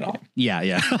just say it all? Yeah.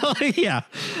 Yeah.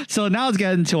 So now let's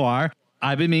get into our,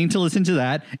 I've been meaning to listen to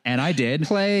that, and I did.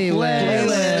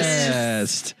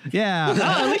 Playlist. Yeah.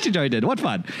 Oh, at least you enjoyed it. What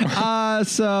fun.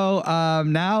 So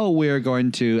now we're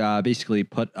going to basically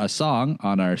put a song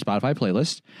on our Spotify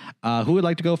playlist. Who would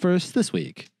like to go first this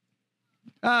week?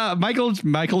 Michael's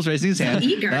raising his hand.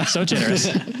 Eager. So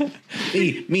generous.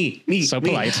 Me. So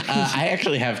polite. I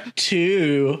actually have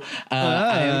 2.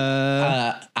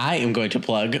 I am going to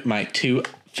plug my 2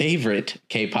 favorite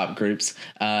K-pop groups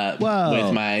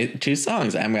with my 2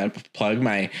 songs. I'm going to plug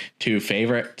my 2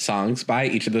 favorite songs by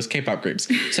each of those K-pop groups.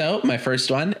 So my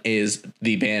first one is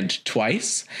the band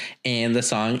Twice, and the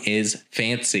song is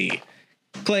Fancy.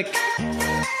 Click.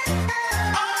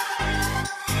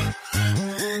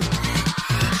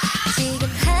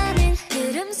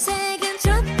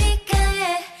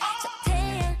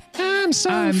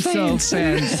 I'm so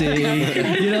fancy.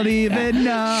 You don't even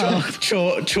know.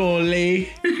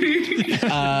 Chorley.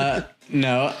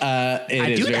 No,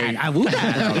 it is very... I woo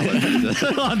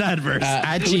that on that verse.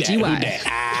 GGY.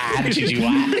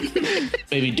 GGY.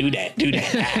 Baby, do that.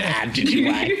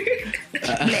 GGY.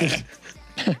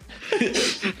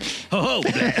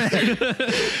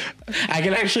 I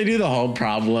can actually do the whole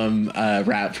problem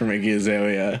rap from Iggy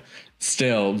Azalea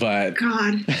still, but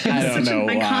God, I don't know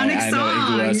why. I know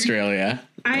Iggy Australia.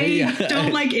 I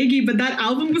don't like Iggy, but that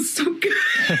album was so good.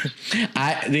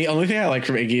 The only thing I like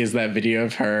from Iggy is that video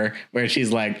of her where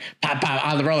she's like pop pop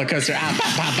on the roller coaster, pop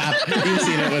pop pop. You've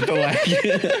seen it with the like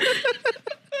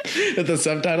with the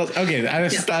subtitles. Okay, I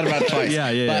just thought about Twice.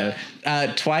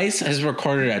 But Twice has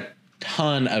recorded a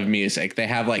ton of music. They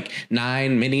have like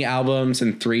 9 mini albums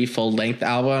and 3 full length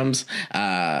albums.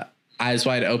 Eyes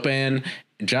Wide Open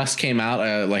just came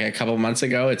out like a couple months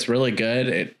ago. It's really good.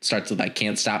 It starts with like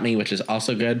Can't Stop Me, which is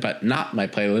also good, but not my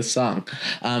playlist song.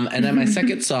 And then my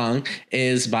second song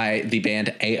is by the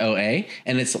band AOA,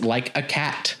 and it's Like a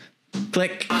Cat.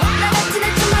 Click.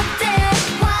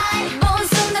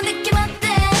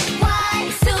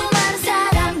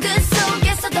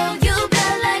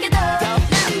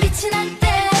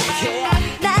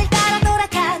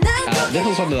 This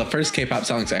was one of the first K-pop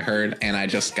songs I heard, and I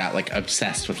just got like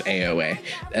obsessed with AOA.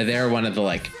 They're one of the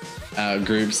like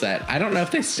groups that I don't know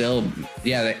if they still,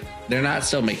 they're not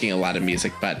still making a lot of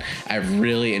music, but I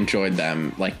really enjoyed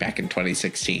them like back in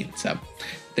 2016. So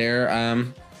they're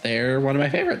one of my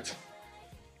favorites.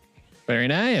 Very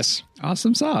nice.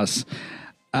 Awesome sauce.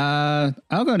 I'll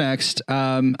go next.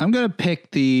 I'm gonna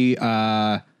pick the.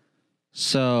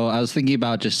 So I was thinking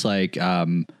about just like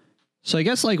So I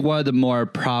guess like one of the more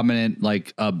prominent,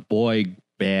 like a boy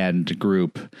band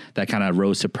group that kind of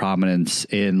rose to prominence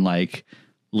in like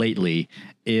lately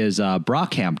is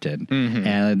Brockhampton. Mm-hmm.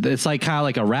 And it's like kind of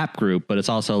like a rap group, but it's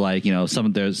also like, you know, some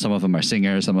of them are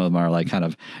singers, some of them are like kind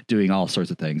of doing all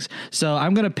sorts of things. So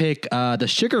I'm going to pick the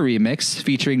Sugar remix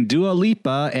featuring Dua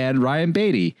Lipa and Ryan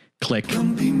Beatty. Click.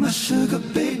 Come be my sugar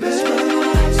baby.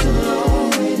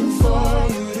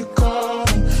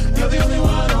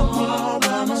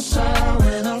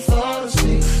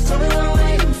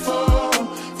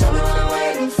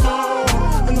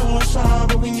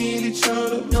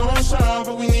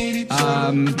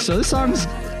 So this song's,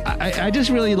 I just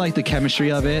really like the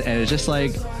chemistry of it, and it's just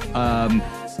like,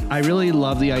 I really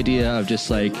love the idea of just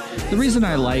like, the reason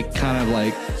I like kind of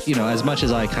like, you know, as much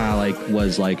as I kind of like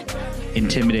was like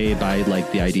intimidated by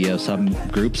like the idea of some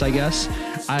groups, I guess,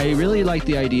 I really like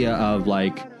the idea of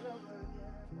like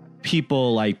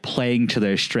people like playing to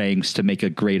their strengths to make a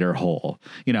greater whole,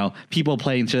 you know, people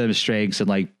playing to their strengths and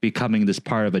like becoming this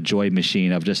part of a joy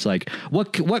machine of just like,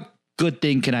 what good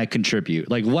thing can I contribute?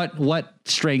 Like what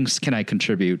strengths can I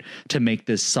contribute to make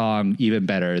this song even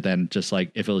better than just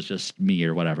like if it was just me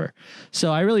or whatever.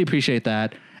 So I really appreciate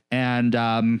that. And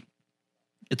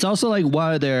it's also like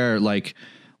one of their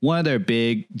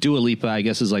big, Dua Lipa, I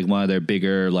guess, is like one of their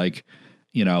bigger like,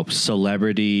 you know,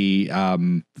 celebrity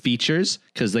features,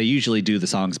 because they usually do the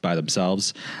songs by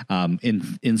themselves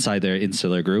inside their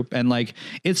insular group. And like,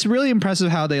 it's really impressive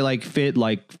how they like fit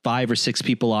like 5 or 6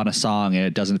 people on a song and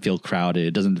it doesn't feel crowded.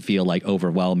 It doesn't feel like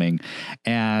overwhelming.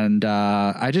 And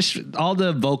I just, all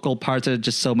the vocal parts are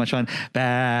just so much fun.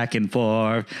 Back and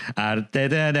forth.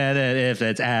 If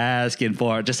it's asking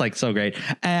for, just like so great.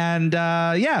 And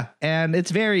yeah, and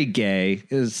it's very gay.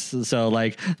 So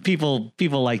like people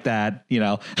like that, you know.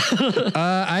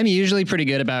 I'm usually pretty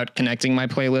good about connecting my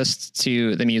playlist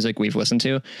to the music we've listened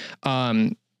to.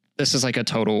 This is like a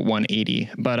total 180,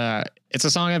 but it's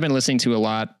a song I've been listening to a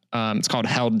lot. It's called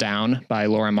Held Down by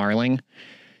Laura Marling.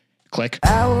 Click.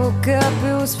 I woke up,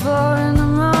 it was 4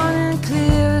 a.m,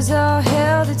 clear as all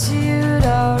hell that you'd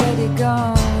already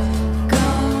gone.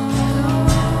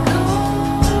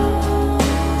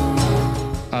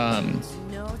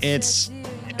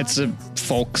 It's a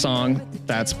folk song.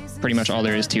 That's pretty much all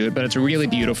there is to it, but it's really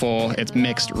beautiful. It's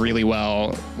mixed really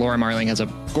well. Laura Marling has a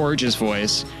gorgeous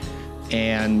voice,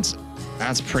 and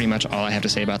that's pretty much all I have to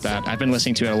say about that. I've been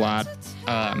listening to it a lot.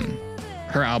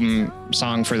 Her album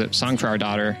Song for Our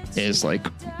Daughter is like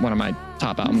one of my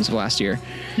top albums of last year.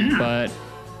 Yeah. But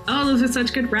those are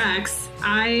such good recs.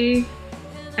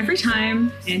 Every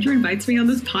time Andrew invites me on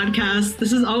this podcast,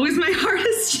 this is always my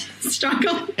hardest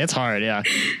struggle. It's hard, yeah.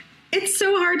 It's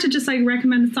so hard to just like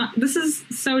recommend a song. This is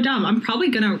so dumb. I'm probably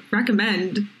going to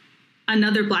recommend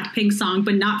another Blackpink song,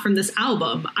 but not from this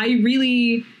album. I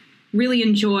really, really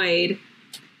enjoyed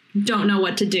Don't Know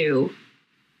What to Do.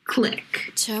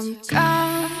 Click.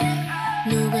 잠깐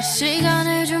누가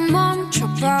시간을 좀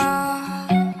멈춰봐.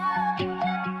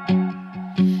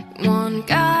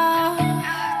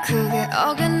 뭔가 그게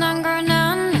어긋난 걸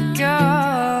난 느껴.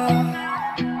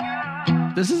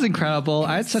 This is incredible.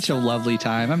 I had such a lovely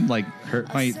time. I'm like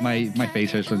hurt. My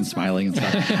face hurts from smiling and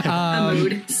stuff. A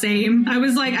mood. Same. I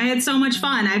was like, I had so much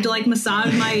fun. I had to like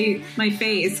massage my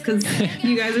face because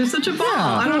you guys are such a ball.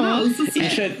 Yeah. I don't know. This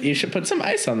is You should put some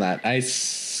ice on that.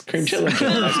 Ice cream chili.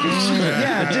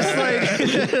 Yeah, just like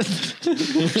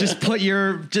just put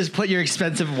your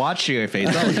expensive watch to your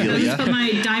face. That'll heal I'll you. just put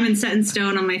my diamond set in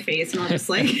stone on my face and I'll just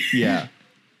like Yeah.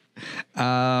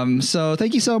 So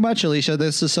thank you so much, Alicia.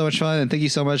 This is so much fun, and thank you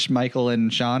so much, Michael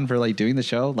and Sean, for like doing the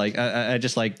show. Like, I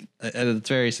just like it's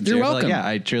very sincere. You're welcome. Like, yeah,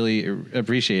 I truly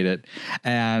appreciate it.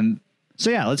 And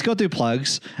so yeah, let's go through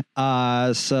plugs.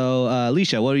 So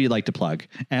Alicia, what do you like to plug?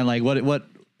 And like what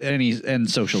and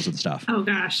socials and stuff. Oh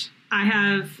gosh, I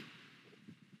have.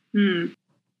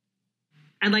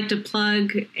 I'd like to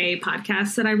plug a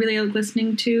podcast that I really like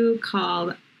listening to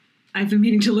called I've been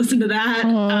meaning to listen to that.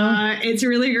 It's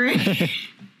really great.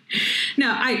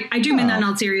 No, I do mean that in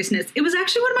all seriousness. It was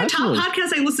actually one of my top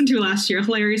podcasts I listened to last year,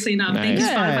 hilariously enough. Nice. Thank you,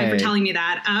 Spotify, for telling me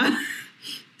that.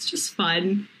 It's just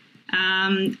fun.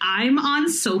 I'm on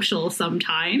social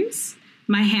sometimes.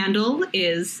 My handle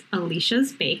is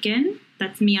Alicia's Bacon.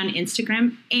 That's me on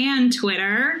Instagram and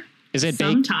Twitter. is it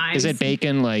sometimes. Is it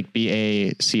bacon like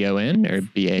BACON or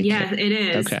BA? Yes, it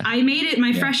is. Okay. I made it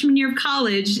my freshman year of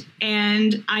college,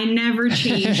 and I never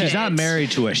changed it. She's not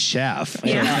married to a chef.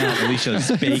 Yeah. So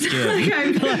Alicia's bacon.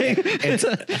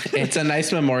 It's a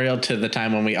nice memorial to the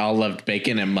time when we all loved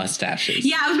bacon and mustaches.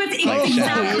 Yeah, I was about to say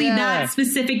exactly that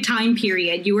specific time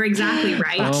period. You were exactly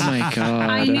right. Oh my god!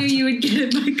 I knew you would get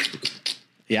it, Michael.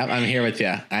 Yep, I'm here with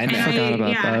you. I know. forgot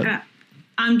about that.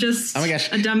 I'm just Oh my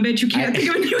gosh. a dumb bitch who can't think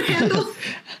of a new handle.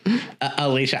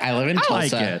 Alicia, I live in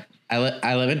Tulsa. like it.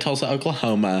 I live in Tulsa,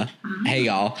 Oklahoma. Hey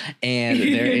y'all. And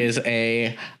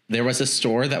there was a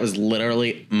store that was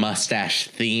literally mustache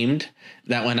themed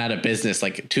that went out of business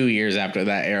like 2 years after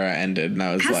that era ended. And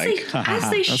I was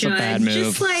As they should. a bad move.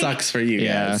 Just like, sucks for you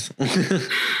Yeah. guys.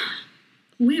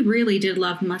 we really did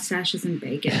love mustaches and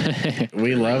bacon.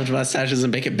 We loved mustaches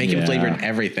and bacon. Bacon flavored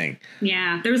everything.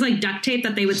 Yeah, there was like duct tape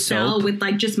that they would sell with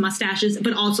like just mustaches,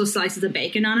 but also slices of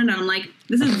bacon on it. And I'm like,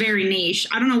 this is very niche.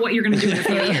 I don't know what you're going to do in a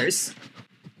few years.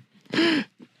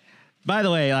 By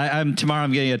the way, I'm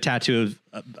getting a tattoo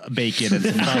of bacon. And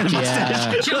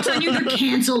Yeah. Joke's on you, they're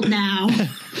canceled now.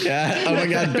 Yeah. Oh my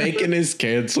God, bacon is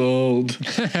canceled.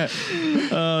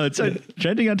 It's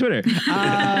trending on Twitter.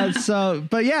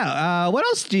 What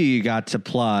else do you got to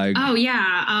plug? Oh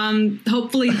yeah.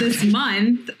 Hopefully this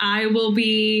month I will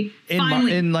be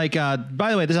finally.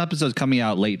 By the way, this episode's coming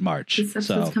out late March. This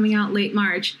episode's coming out late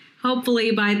March.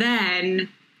 Hopefully by then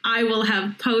I will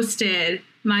have posted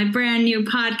my brand new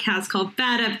podcast called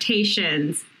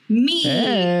Badaptations. Me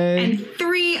and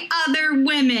 3 other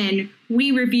women,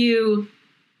 we review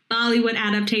Bollywood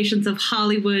adaptations of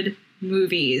Hollywood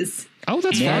movies. Oh,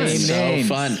 that's fun. So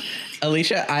fun.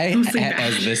 Alicia,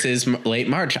 as this is late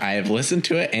March, I have listened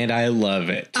to it and I love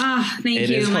it. Oh, thank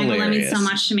you. Michael, that means so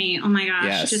much to me. Oh my gosh.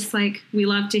 Yes. Just like we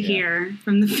love to hear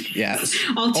from the yes.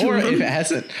 all two or of them. if it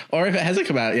hasn't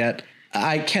come out yet,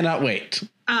 I cannot wait.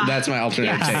 That's my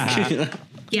alternate take.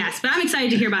 Yes, but I'm excited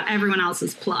to hear about everyone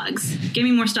else's plugs. Give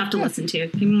me more stuff to listen to.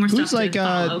 Give me more stuff to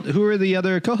follow. Who are the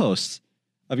other co-hosts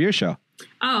of your show?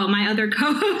 Oh, my other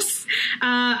co-hosts.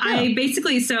 I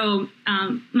basically,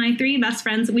 my 3 best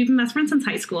friends, we've been best friends since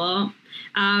high school.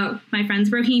 My friends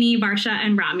Rohini, Varsha,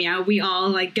 and Ramya, we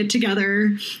all get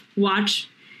together, watch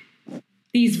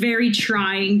these very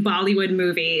trying Bollywood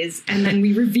movies, and then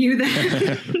we review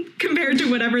them compared to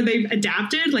whatever they've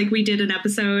adapted. Like we did an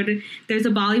episode, there's a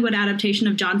Bollywood adaptation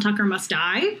of John Tucker Must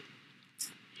Die.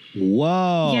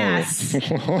 Whoa. Yes.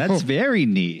 That's very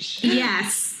niche.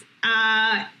 Yes.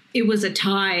 It was a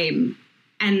time.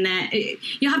 And then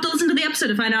you'll have to listen to the episode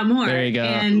to find out more. There you go.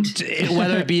 And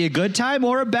whether it be a good time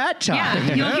or a bad time.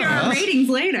 yeah, you'll hear our ratings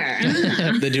later.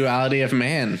 The duality of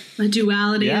man. The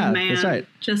duality of man. That's right.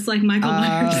 Just like Michael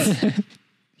Myers.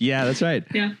 Yeah, that's right.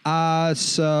 Yeah.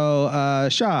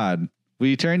 Sean,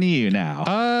 we turn to you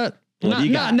now.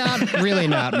 Not really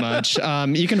not much.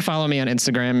 You can follow me on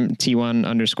Instagram,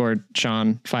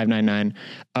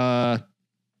 T1_Sean599.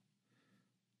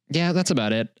 Yeah, that's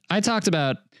about it. I talked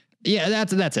about,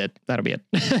 that's it. That'll be it.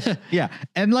 Yeah.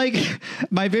 And my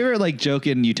favorite joke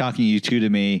in You Talking You Two to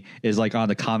me is on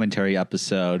the commentary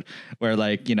episode where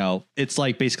it's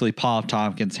basically Paul F.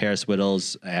 Tompkins, Harris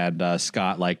Whittles, and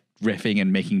Scott riffing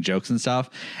and making jokes and stuff.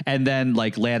 And then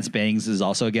Lance Bangs is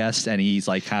also a guest, and he's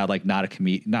not a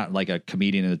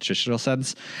comedian in the traditional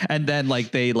sense. And then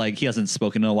he hasn't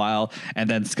spoken in a while, and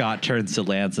then Scott turns to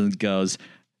Lance and goes,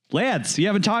 "Lance, you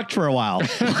haven't talked for a while.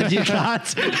 What do you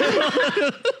got?"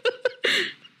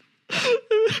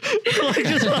 What do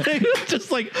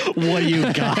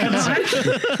you got?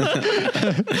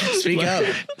 Speak up.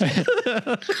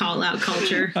 Call out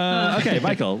culture. Okay,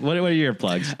 Michael, what are your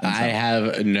plugs? I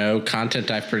have no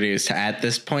content I've produced. At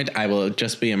this point, I will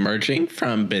just be emerging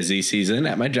from busy season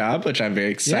at my job, which I'm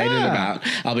very excited about.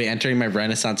 I'll be entering my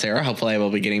Renaissance era. Hopefully I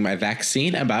will be getting my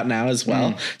vaccine about now as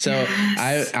well. So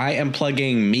yes. I am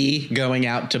plugging me going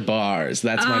out to bars.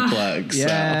 That's my plug. So.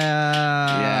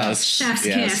 Yes. Chef's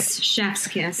kiss. Chef's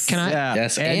kiss. Can I?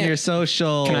 Yes. And your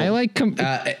social. Can I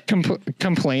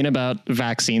complain about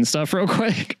vaccine stuff real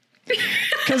quick?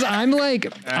 Because I'm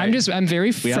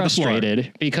very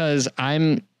frustrated because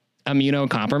I'm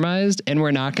immunocompromised and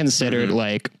we're not considered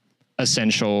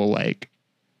essential.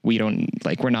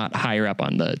 We're not higher up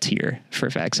on the tier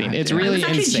for vaccine. It's really I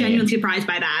was actually genuinely surprised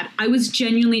by that. I was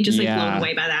genuinely just blown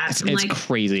away by that. It's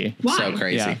crazy. Why? So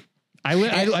crazy. Yeah. I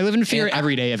live in fear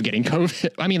every day of getting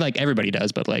COVID. I mean, everybody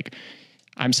does, but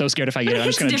I'm so scared if I get it, I'm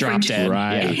just going to drop dead.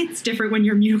 Right. Yeah. It's different when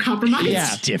you're immunocompromised.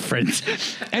 Yeah. It's different.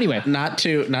 Anyway. Not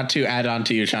to add on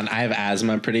to you, Sean, I have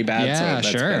asthma pretty bad. So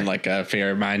that's been a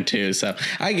fear of mine too. So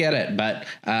I get it. But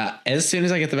as soon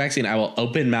as I get the vaccine, I will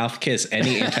open mouth kiss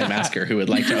any anti-masker who would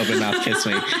like to open mouth kiss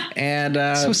me. And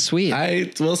so sweet.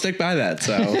 I will stick by that.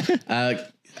 So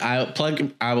I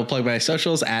will plug my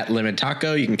socials at Lemon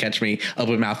Taco. You can catch me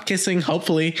open mouth kissing,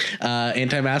 hopefully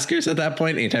anti-maskers at that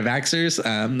point, anti-vaxxers.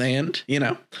 And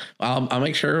I'll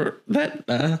make sure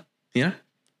that,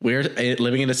 we're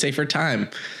living in a safer time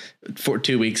for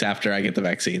 2 weeks after I get the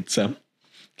vaccine. So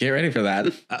get ready for that.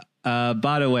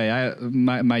 By the way,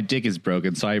 my dick is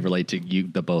broken, so I relate to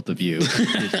the both of you.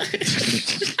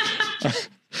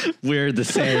 We're the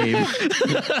same.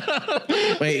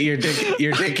 Wait, your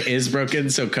dick is broken,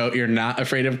 so you're not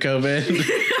afraid of COVID?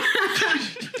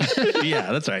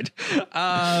 Yeah, that's right.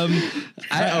 I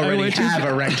already have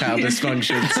erectile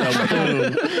dysfunction, so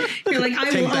boom. You're like,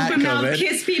 I will open mouth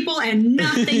kiss people and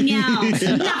nothing else,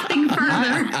 nothing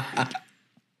further.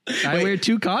 I wear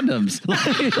 2 condoms.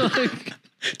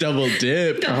 Double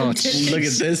dip. Double dip. Look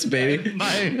at this, baby.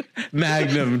 My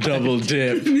Magnum double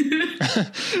dip.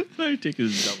 my dick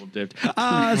is double dipped.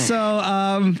 That's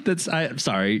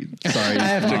sorry. I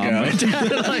have to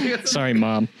go. Sorry,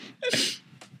 Mom.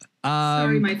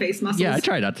 Sorry, my face muscles. Yeah, I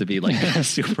try not to be like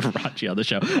super raunchy on the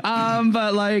show.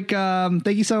 But like,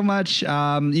 thank you so much.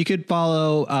 You could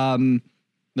follow.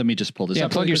 Let me just pull this Yeah,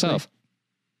 up. plug really yourself.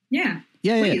 Yeah.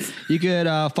 Yeah, Please. you could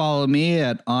follow me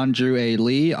at Andrew A.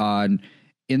 Lee on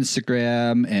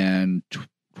Instagram and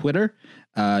Twitter.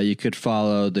 You could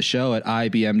follow the show at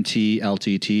IBMT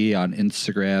LTT on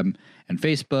Instagram and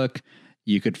Facebook.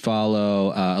 You could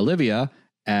follow Olivia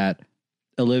at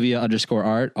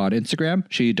Olivia_art on Instagram.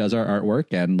 She does our artwork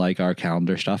and like our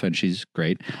calendar stuff, and she's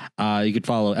great. You could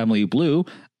follow Emily Blue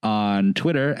on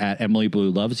Twitter at Emily Blue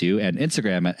Loves You and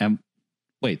Instagram at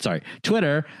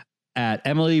Twitter at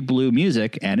Emily Blue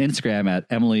Music and Instagram at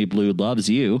Emily Blue Loves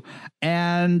You.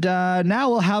 And now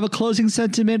we'll have a closing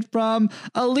sentiment from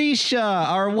Alicia,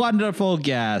 our wonderful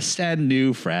guest and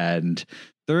new friend.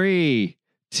 3,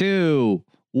 2,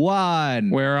 1.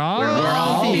 We're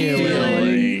all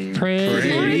feeling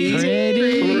pretty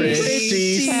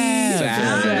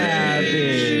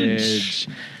savage.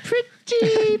 Pretty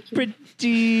good.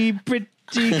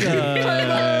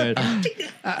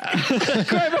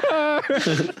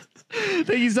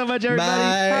 Thank you so much, everybody. Bye.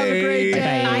 Have a great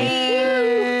day.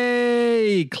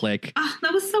 Bye. Click. Oh,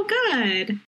 that was so good.